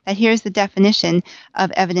today, that here's the definition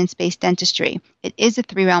of evidence-based dentistry. It is a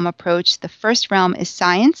 3-realm approach. The first realm is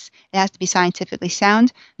science. It has to be scientifically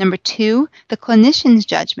sound. Number 2, the clinician's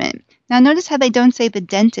judgment. Now notice how they don't say the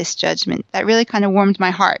dentist's judgment. That really kind of warmed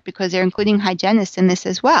my heart because they're including hygienists in this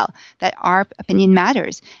as well, that our opinion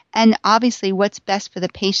matters. And obviously what's best for the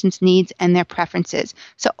patient's needs and their preferences.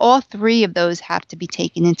 So all 3 of those have to be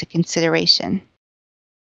taken into consideration.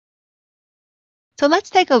 So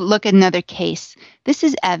let's take a look at another case. This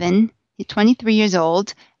is Evan. He's 23 years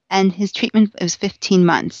old, and his treatment was 15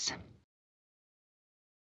 months.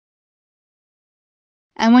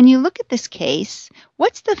 And when you look at this case,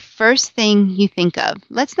 what's the first thing you think of?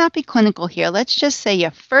 Let's not be clinical here. Let's just say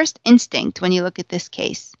your first instinct when you look at this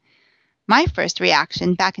case. My first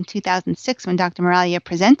reaction back in 2006 when Dr. Moralia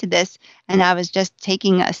presented this, and I was just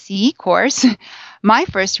taking a CE course, my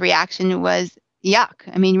first reaction was, yuck.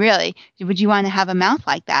 I mean, really, would you want to have a mouth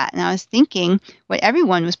like that? And I was thinking what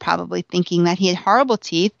everyone was probably thinking, that he had horrible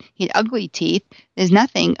teeth, he had ugly teeth. There's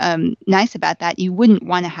nothing nice about that. You wouldn't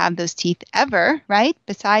want to have those teeth ever, right?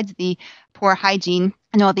 Besides the poor hygiene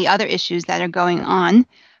and all the other issues that are going on.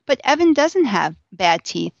 But Evan doesn't have bad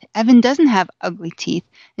teeth. Evan doesn't have ugly teeth.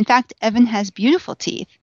 In fact, Evan has beautiful teeth.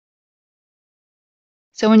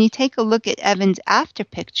 So when you take a look at Evan's after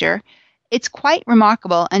picture, it's quite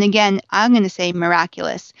remarkable, and again, I'm going to say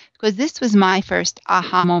miraculous, because this was my first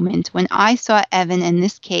aha moment. When I saw Evan in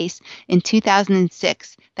this case in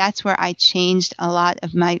 2006, that's where I changed a lot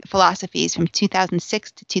of my philosophies from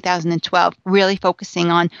 2006 to 2012, really focusing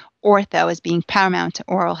on ortho as being paramount to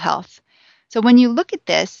oral health. So when you look at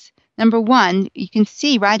this, number 1, you can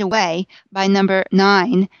see right away by number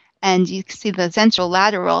 9, and you can see the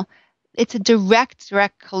central-lateral, it's a direct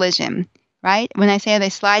collision. Right? When I say are they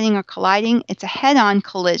sliding or colliding, it's a head-on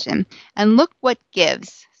collision. And look what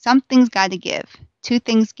gives. Something's got to give. 2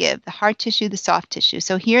 things give, the hard tissue, the soft tissue.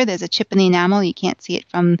 So here there's a chip in the enamel. You can't see it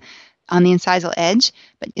from on the incisal edge,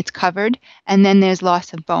 but it's covered. And then there's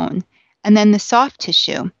loss of bone. And then the soft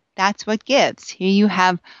tissue, that's what gives. Here you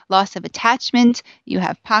have loss of attachment, you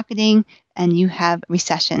have pocketing, and you have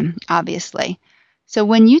recession, obviously. So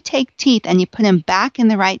when you take teeth and you put them back in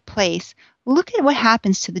the right place, look at what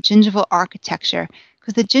happens to the gingival architecture,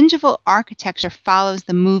 because the gingival architecture follows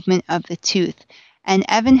the movement of the tooth. And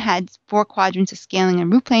Evan had 4 quadrants of scaling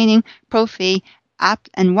and root planing, prophy, apt,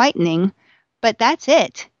 and whitening, but that's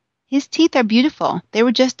it. His teeth are beautiful. They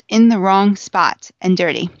were just in the wrong spot and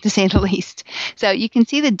dirty, to say the least. So you can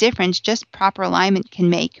see the difference just proper alignment can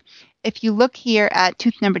make. If you look here at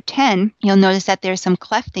tooth number 10, you'll notice that there's some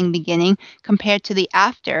clefting beginning compared to the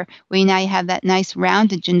after, where now you have that nice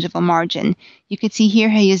rounded gingival margin. You can see here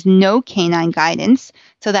he has no canine guidance.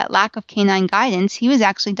 So that lack of canine guidance, he was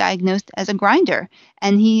actually diagnosed as a grinder,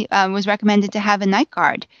 and he was recommended to have a night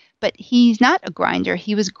guard. But he's not a grinder.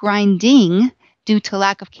 He was grinding due to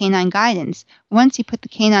lack of canine guidance. Once he put the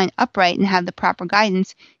canine upright and had the proper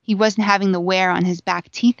guidance, he wasn't having the wear on his back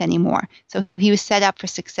teeth anymore. So he was set up for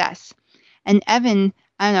success. And Evan,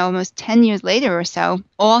 I don't know, almost 10 years later or so,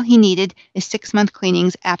 all he needed is 6-month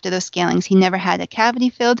cleanings after those scalings. He never had a cavity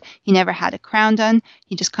filled. He never had a crown done.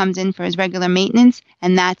 He just comes in for his regular maintenance,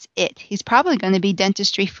 and that's it. He's probably going to be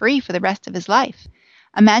dentistry free for the rest of his life.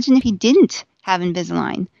 Imagine if he didn't have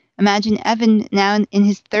Invisalign. Imagine Evan now in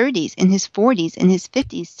his 30s, in his 40s, in his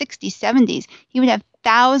 50s, 60s, 70s. He would have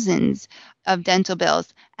thousands of dental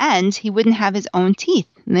bills, and he wouldn't have his own teeth.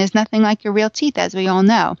 And there's nothing like your real teeth, as we all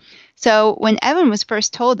know. So when Evan was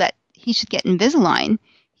first told that he should get Invisalign,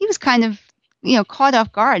 he was kind of caught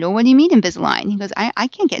off guard. Well, what do you mean Invisalign? He goes, I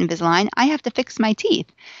can't get Invisalign. I have to fix my teeth.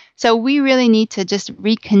 So we really need to just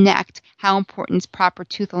reconnect how important proper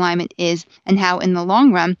tooth alignment is and how in the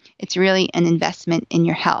long run, it's really an investment in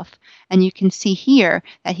your health. And you can see here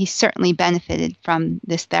that he certainly benefited from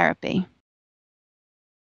this therapy.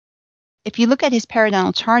 If you look at his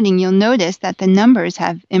periodontal charting, you'll notice that the numbers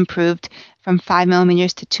have improved from 5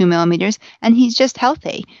 millimeters to 2 millimeters, and he's just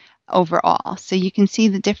healthy overall. So you can see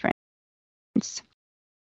the difference.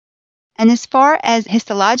 And as far as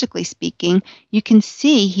histologically speaking, you can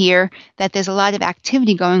see here that there's a lot of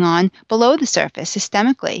activity going on below the surface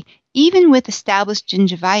systemically. Even with established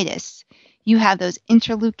gingivitis, you have those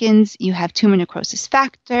interleukins, you have tumor necrosis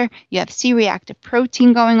factor, you have C-reactive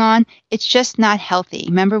protein going on. It's just not healthy.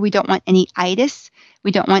 Remember, we don't want any itis.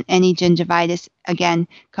 We don't want any gingivitis, again,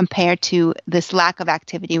 compared to this lack of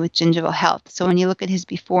activity with gingival health. So when you look at his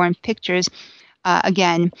before and pictures,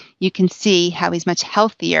 again, you can see how he's much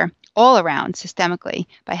healthier all around systemically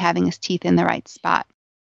by having his teeth in the right spot.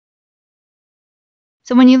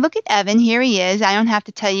 So when you look at Evan, here he is. I don't have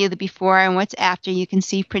to tell you the before and what's after. You can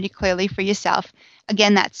see pretty clearly for yourself.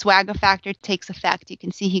 Again, that swagger factor takes effect. You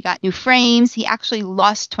can see he got new frames. He actually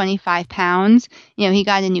lost 25 pounds. He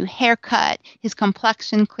got a new haircut. His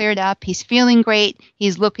complexion cleared up. He's feeling great.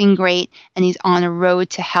 He's looking great. And he's on a road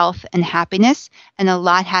to health and happiness. And a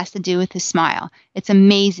lot has to do with his smile. It's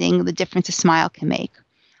amazing the difference a smile can make.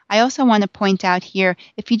 I also want to point out here,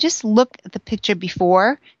 if you just look at the picture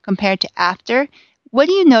before compared to after, what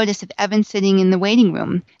do you notice if Evan's sitting in the waiting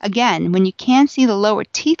room? Again, when you can't see the lower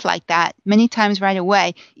teeth like that, many times right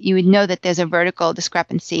away, you would know that there's a vertical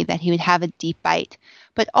discrepancy, that he would have a deep bite.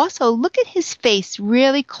 But also look at his face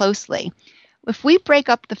really closely. If we break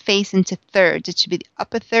up the face into thirds, it should be the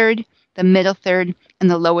upper third, the middle third,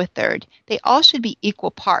 and the lower third. They all should be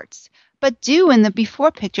equal parts. But in the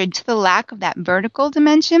before picture, to the lack of that vertical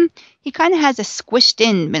dimension, he kind of has a squished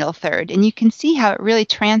in middle third. And you can see how it really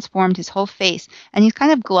transformed his whole face. And he's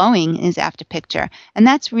kind of glowing in his after picture. And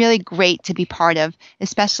that's really great to be part of,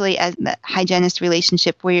 especially as the hygienist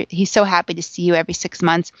relationship where he's so happy to see you every 6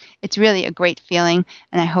 months. It's really a great feeling.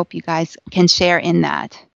 And I hope you guys can share in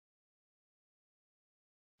that.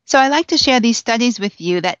 So I like to share these studies with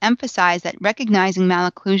you that emphasize that recognizing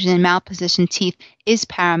malocclusion and malpositioned teeth is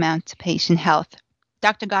paramount to patient health.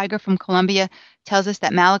 Dr. Geiger from Columbia tells us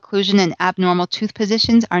that malocclusion and abnormal tooth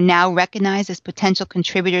positions are now recognized as potential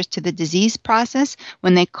contributors to the disease process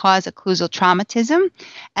when they cause occlusal traumatism,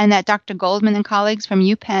 and that Dr. Goldman and colleagues from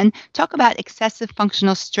UPenn talk about excessive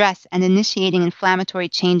functional stress and initiating inflammatory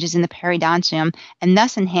changes in the periodontium and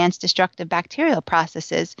thus enhance destructive bacterial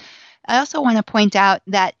processes. I also want to point out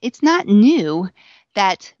that it's not new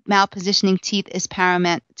that malpositioning teeth is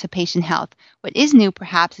paramount to patient health. What is new,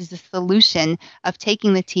 perhaps, is the solution of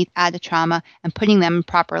taking the teeth out of trauma and putting them in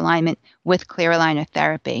proper alignment with clear aligner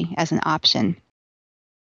therapy as an option.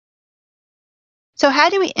 So how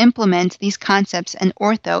do we implement these concepts and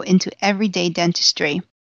ortho into everyday dentistry?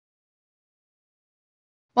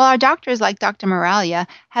 Well, our doctors, like Dr. Moralia,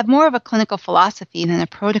 have more of a clinical philosophy than a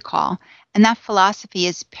protocol, and that philosophy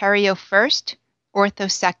is perio first, ortho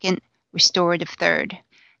second, restorative third.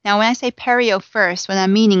 Now, when I say perio first, what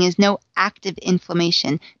I'm meaning is no active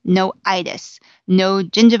inflammation, no itis, no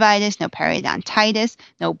gingivitis, no periodontitis,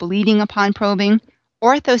 no bleeding upon probing.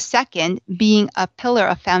 Ortho second being a pillar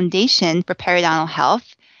of foundation for periodontal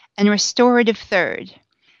health, and restorative third.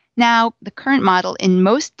 Now, the current model in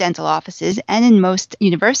most dental offices and in most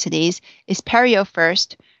universities is perio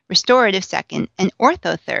first, restorative second, and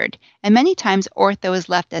ortho third. And many times ortho is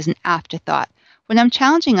left as an afterthought. What I'm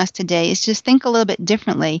challenging us today is just think a little bit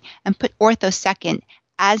differently and put ortho second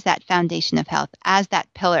as that foundation of health, as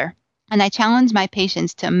that pillar. And I challenge my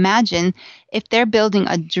patients to imagine if they're building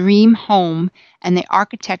a dream home and the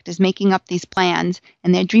architect is making up these plans,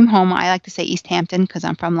 and their dream home, I like to say East Hampton because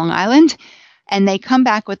I'm from Long Island, and they come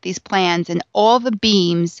back with these plans and all the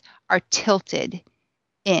beams are tilted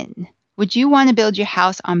in. Would you want to build your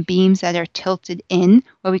house on beams that are tilted in,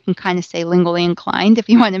 where we can kind of say lingually inclined if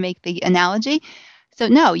you want to make the analogy? So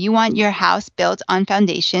no, you want your house built on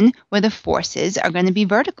foundation where the forces are going to be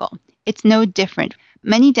vertical. It's no different.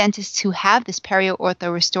 Many dentists who have this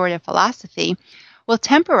perio-ortho restorative philosophy will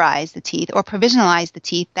temporize the teeth or provisionalize the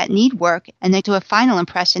teeth that need work and then do a final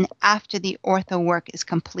impression after the ortho work is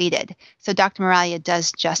completed. So Dr. Moralia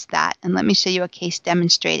does just that. And let me show you a case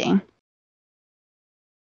demonstrating.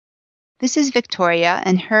 This is Victoria,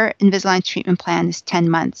 and her Invisalign treatment plan is 10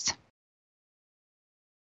 months.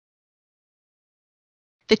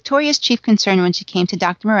 Victoria's chief concern when she came to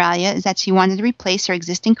Dr. Moralia is that she wanted to replace her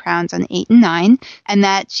existing crowns on 8 and 9, and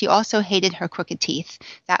that she also hated her crooked teeth.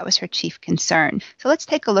 That was her chief concern. So let's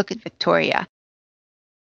take a look at Victoria.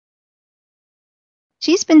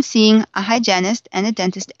 She's been seeing a hygienist and a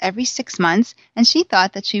dentist every 6 months, and she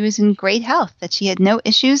thought that she was in great health, that she had no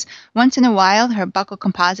issues. Once in a while, her buccal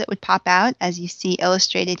composite would pop out, as you see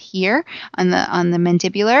illustrated here on the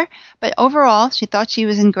mandibular. But overall, she thought she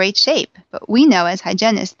was in great shape. But we know as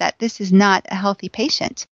hygienists that this is not a healthy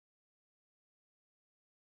patient.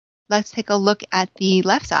 Let's take a look at the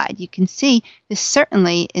left side. You can see this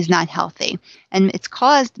certainly is not healthy, and it's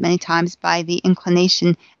caused many times by the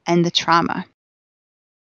inclination and the trauma.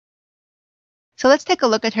 So let's take a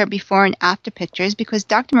look at her before and after pictures, because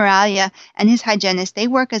Dr. Moralia and his hygienist, they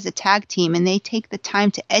work as a tag team, and they take the time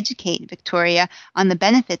to educate Victoria on the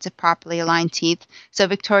benefits of properly aligned teeth. So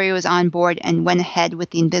Victoria was on board and went ahead with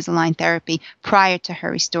the Invisalign therapy prior to her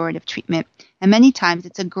restorative treatment. And many times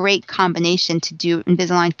it's a great combination to do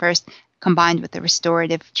Invisalign first combined with the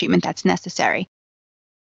restorative treatment that's necessary.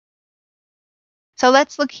 So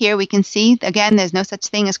let's look here. We can see, again, there's no such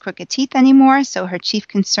thing as crooked teeth anymore. So her chief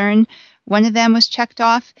concern, one of them was checked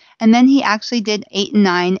off. And then he actually did 8 and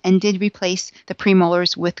 9 and did replace the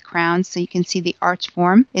premolars with crowns. So you can see the arch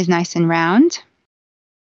form is nice and round.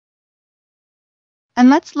 And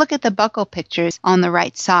let's look at the buccal pictures on the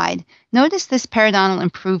right side. Notice this periodontal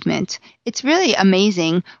improvement. It's really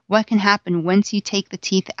amazing what can happen once you take the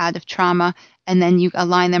teeth out of trauma and then you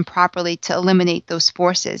align them properly to eliminate those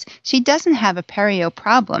forces. She doesn't have a perio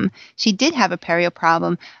problem. She did have a perio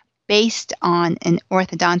problem based on an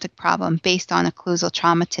orthodontic problem, based on occlusal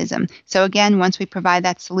traumatism. So again, once we provide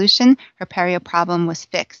that solution, her perio problem was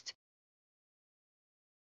fixed.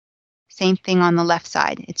 Same thing on the left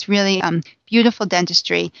side. It's really beautiful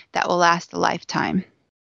dentistry that will last a lifetime.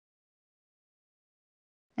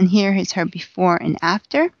 And here is her before and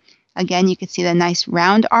after. Again, you can see the nice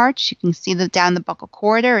round arch. You can see down the buccal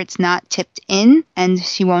corridor. It's not tipped in, and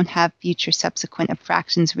she won't have future subsequent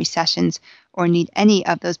abfractions, recessions, or need any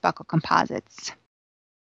of those buccal composites.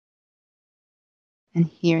 And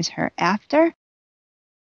here's her after.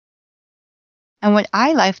 And what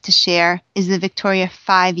I like to share is the Victoria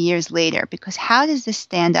 5 years later, because how does this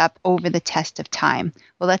stand up over the test of time?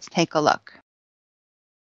 Well, let's take a look.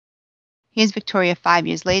 Here's Victoria 5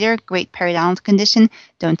 years later, great periodontal condition,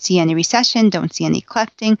 don't see any recession, don't see any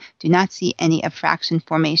clefting, do not see any abfraction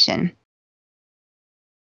formation.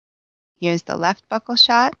 Here's the left buccal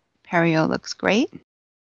shot, perio looks great.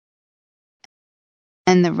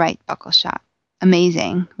 And the right buccal shot.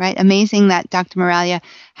 Amazing, right? Amazing that Dr. Moralia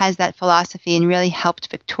has that philosophy and really helped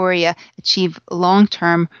Victoria achieve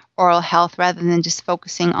long-term oral health rather than just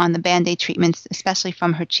focusing on the Band-Aid treatments, especially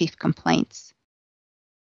from her chief complaints.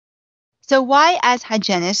 So why, as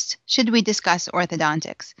hygienists, should we discuss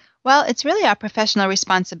orthodontics? Well, it's really our professional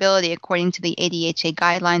responsibility according to the ADHA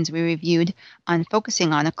guidelines we reviewed on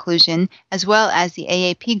focusing on occlusion, as well as the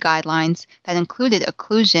AAP guidelines that included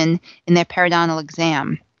occlusion in their periodontal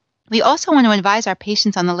exam. We also want to advise our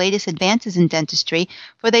patients on the latest advances in dentistry,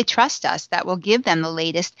 for they trust us that we'll give them the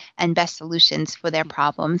latest and best solutions for their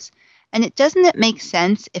problems. And doesn't it make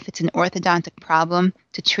sense, if it's an orthodontic problem,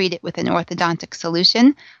 to treat it with an orthodontic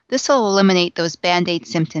solution? This will eliminate those Band-Aid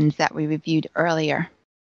symptoms that we reviewed earlier.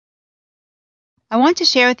 I want to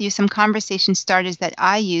share with you some conversation starters that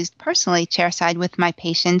I used personally chairside with my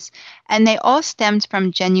patients, and they all stemmed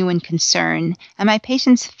from genuine concern, and my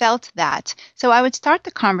patients felt that. So I would start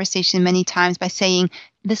the conversation many times by saying,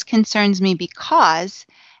 "This concerns me because,"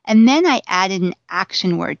 and then I added an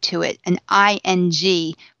action word to it, an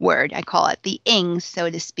ing word, I call it, the ings, so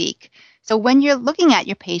to speak. So when you're looking at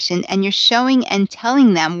your patient and you're showing and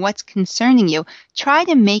telling them what's concerning you, try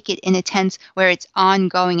to make it in a tense where it's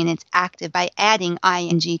ongoing and it's active by adding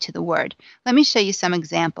ing to the word. Let me show you some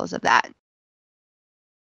examples of that.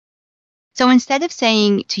 So instead of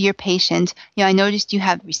saying to your patient, I noticed you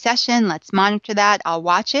have recession, let's monitor that, I'll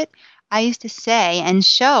watch it, I used to say and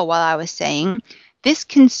show while I was saying, "This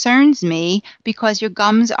concerns me because your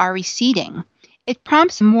gums are receding." It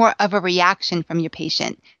prompts more of a reaction from your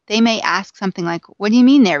patient. They may ask something like, "What do you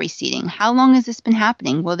mean they're receding? How long has this been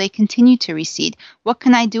happening? Will they continue to recede? What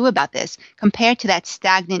can I do about this?" Compared to that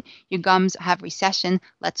stagnant, "Your gums have recession,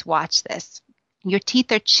 let's watch this." Your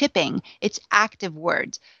teeth are chipping. It's active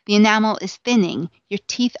words. The enamel is thinning. Your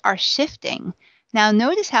teeth are shifting. Now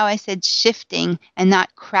notice how I said shifting and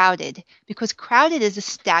not crowded, because crowded is a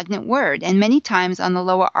stagnant word, and many times on the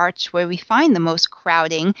lower arch where we find the most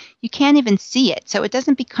crowding, you can't even see it, so it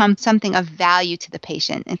doesn't become something of value to the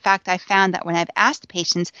patient. In fact, I found that when I've asked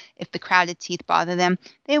patients if the crowded teeth bother them,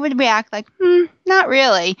 they would react like, not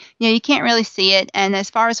really. You can't really see it, and as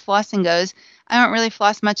far as flossing goes, I don't really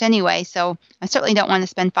floss much anyway, so I certainly don't want to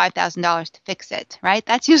spend $5,000 to fix it, right?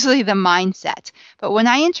 That's usually the mindset. But when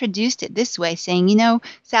I introduced it this way, saying,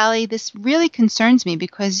 Sally, this really concerns me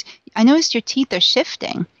because I noticed your teeth are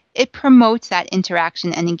shifting, it promotes that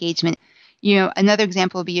interaction and engagement. Another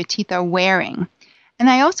example would be your teeth are wearing. And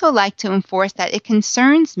I also like to enforce that it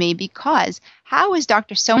concerns me because how is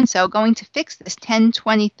Dr. So-and-so going to fix this 10,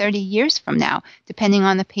 20, 30 years from now, depending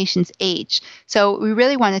on the patient's age? So we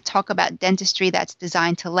really want to talk about dentistry that's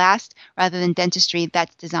designed to last rather than dentistry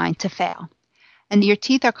that's designed to fail. And your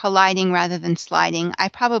teeth are colliding rather than sliding. I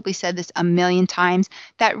probably said this a million times.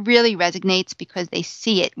 That really resonates because they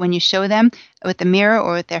see it when you show them with the mirror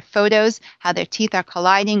or with their photos, how their teeth are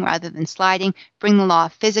colliding rather than sliding. Bring the law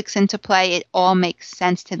of physics into play. It all makes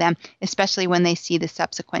sense to them, especially when they see the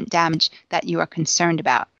subsequent damage that you are concerned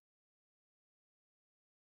about.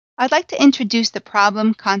 I'd like to introduce the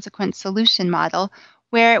problem, consequence, solution model,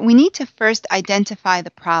 where we need to first identify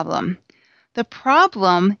the problem. The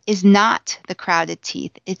problem is not the crowded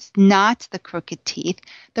teeth. It's not the crooked teeth.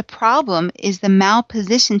 The problem is the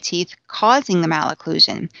malpositioned teeth causing the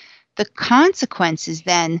malocclusion. The consequences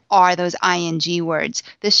then are those ing words,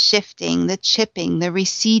 the shifting, the chipping, the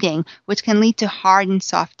receding, which can lead to hard and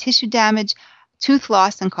soft tissue damage, tooth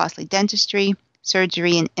loss and costly dentistry,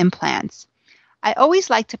 surgery, and implants. I always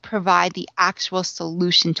like to provide the actual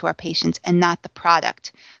solution to our patients and not the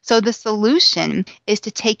product. So the solution is to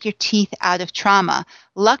take your teeth out of trauma.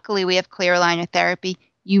 Luckily, we have clear aligner therapy.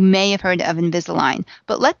 You may have heard of Invisalign,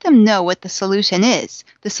 but let them know what the solution is.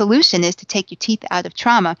 The solution is to take your teeth out of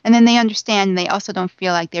trauma, and then they understand and they also don't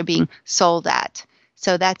feel like they're being sold at.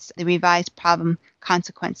 So that's the revised problem,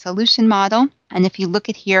 consequence, solution model. And if you look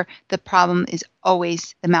at here, the problem is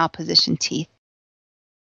always the malpositioned teeth.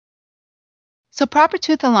 So proper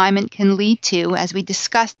tooth alignment can lead to, as we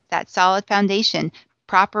discussed, that solid foundation,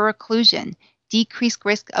 proper occlusion, decreased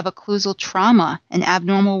risk of occlusal trauma and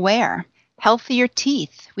abnormal wear, healthier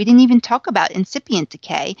teeth. We didn't even talk about incipient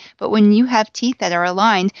decay, but when you have teeth that are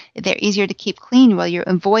aligned, they're easier to keep clean while you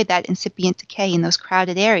avoid that incipient decay in those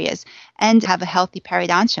crowded areas and have a healthy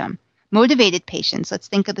periodontium. Motivated patients, let's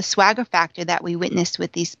think of the swagger factor that we witnessed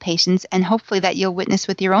with these patients and hopefully that you'll witness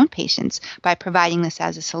with your own patients by providing this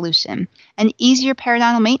as a solution. And easier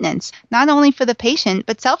periodontal maintenance, not only for the patient,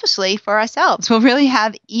 but selfishly for ourselves. We'll really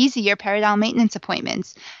have easier periodontal maintenance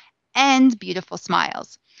appointments and beautiful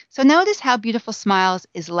smiles. So notice how beautiful smiles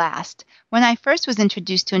is last. When I first was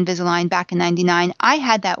introduced to Invisalign back in '99, I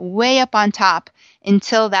had that way up on top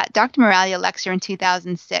until that Dr. Moralia lecture in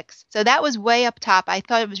 2006. So that was way up top. I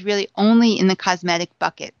thought it was really only in the cosmetic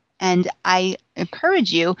bucket. And I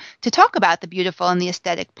encourage you to talk about the beautiful and the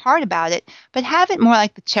aesthetic part about it, but have it more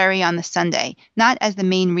like the cherry on the sundae, not as the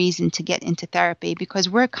main reason to get into therapy, because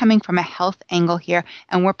we're coming from a health angle here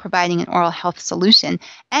and we're providing an oral health solution.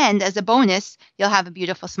 And as a bonus, you'll have a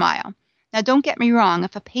beautiful smile. Now, don't get me wrong.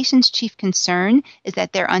 If a patient's chief concern is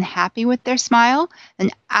that they're unhappy with their smile,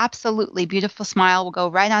 then absolutely beautiful smile will go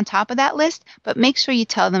right on top of that list. But make sure you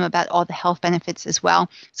tell them about all the health benefits as well,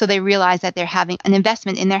 so they realize that they're having an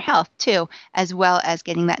investment in their health too, as well as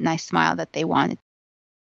getting that nice smile that they wanted.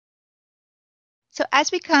 So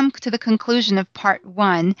as we come to the conclusion of part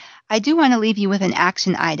 1, I do want to leave you with an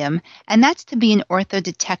action item, and that's to be an ortho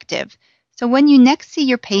detective. So when you next see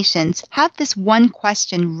your patients, have this one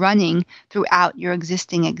question running throughout your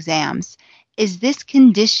existing exams. Is this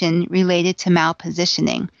condition related to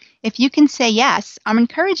malpositioning? If you can say yes, I'm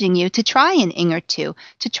encouraging you to try an ing or two,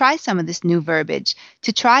 to try some of this new verbiage,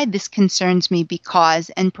 to try this concerns me because,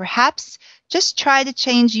 and perhaps just try to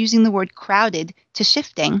change using the word crowded to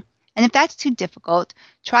shifting. And if that's too difficult,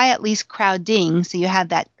 try at least crowding so you have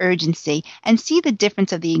that urgency and see the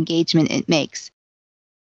difference of the engagement it makes.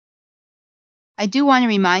 I do want to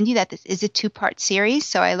remind you that this is a 2-part series,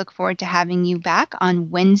 so I look forward to having you back on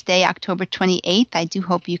Wednesday, October 28th. I do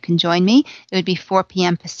hope you can join me. It would be 4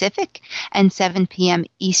 p.m. Pacific and 7 p.m.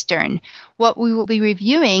 Eastern. What we will be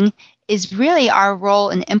reviewing is really our role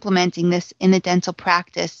in implementing this in the dental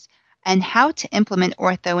practice and how to implement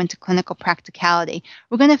ortho into clinical practicality.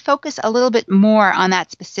 We're going to focus a little bit more on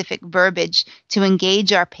that specific verbiage to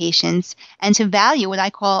engage our patients and to value what I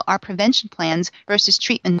call our prevention plans versus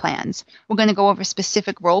treatment plans. We're going to go over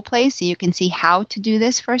specific role plays so you can see how to do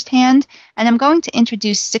this firsthand. And I'm going to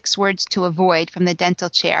introduce 6 words to avoid from the dental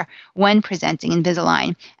chair when presenting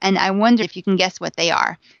Invisalign. And I wonder if you can guess what they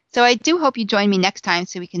are. So I do hope you join me next time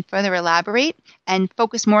so we can further elaborate and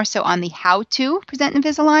focus more so on the how to present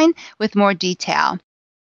Invisalign with more detail.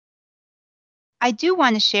 I do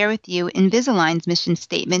want to share with you Invisalign's mission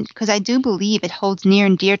statement because I do believe it holds near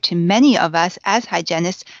and dear to many of us as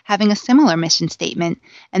hygienists having a similar mission statement,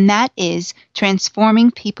 and that is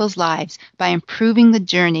transforming people's lives by improving the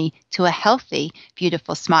journey to a healthy,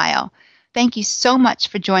 beautiful smile. Thank you so much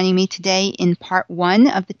for joining me today in part 1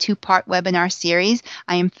 of the 2-part webinar series.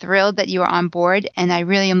 I am thrilled that you are on board, and I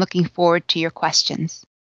really am looking forward to your questions.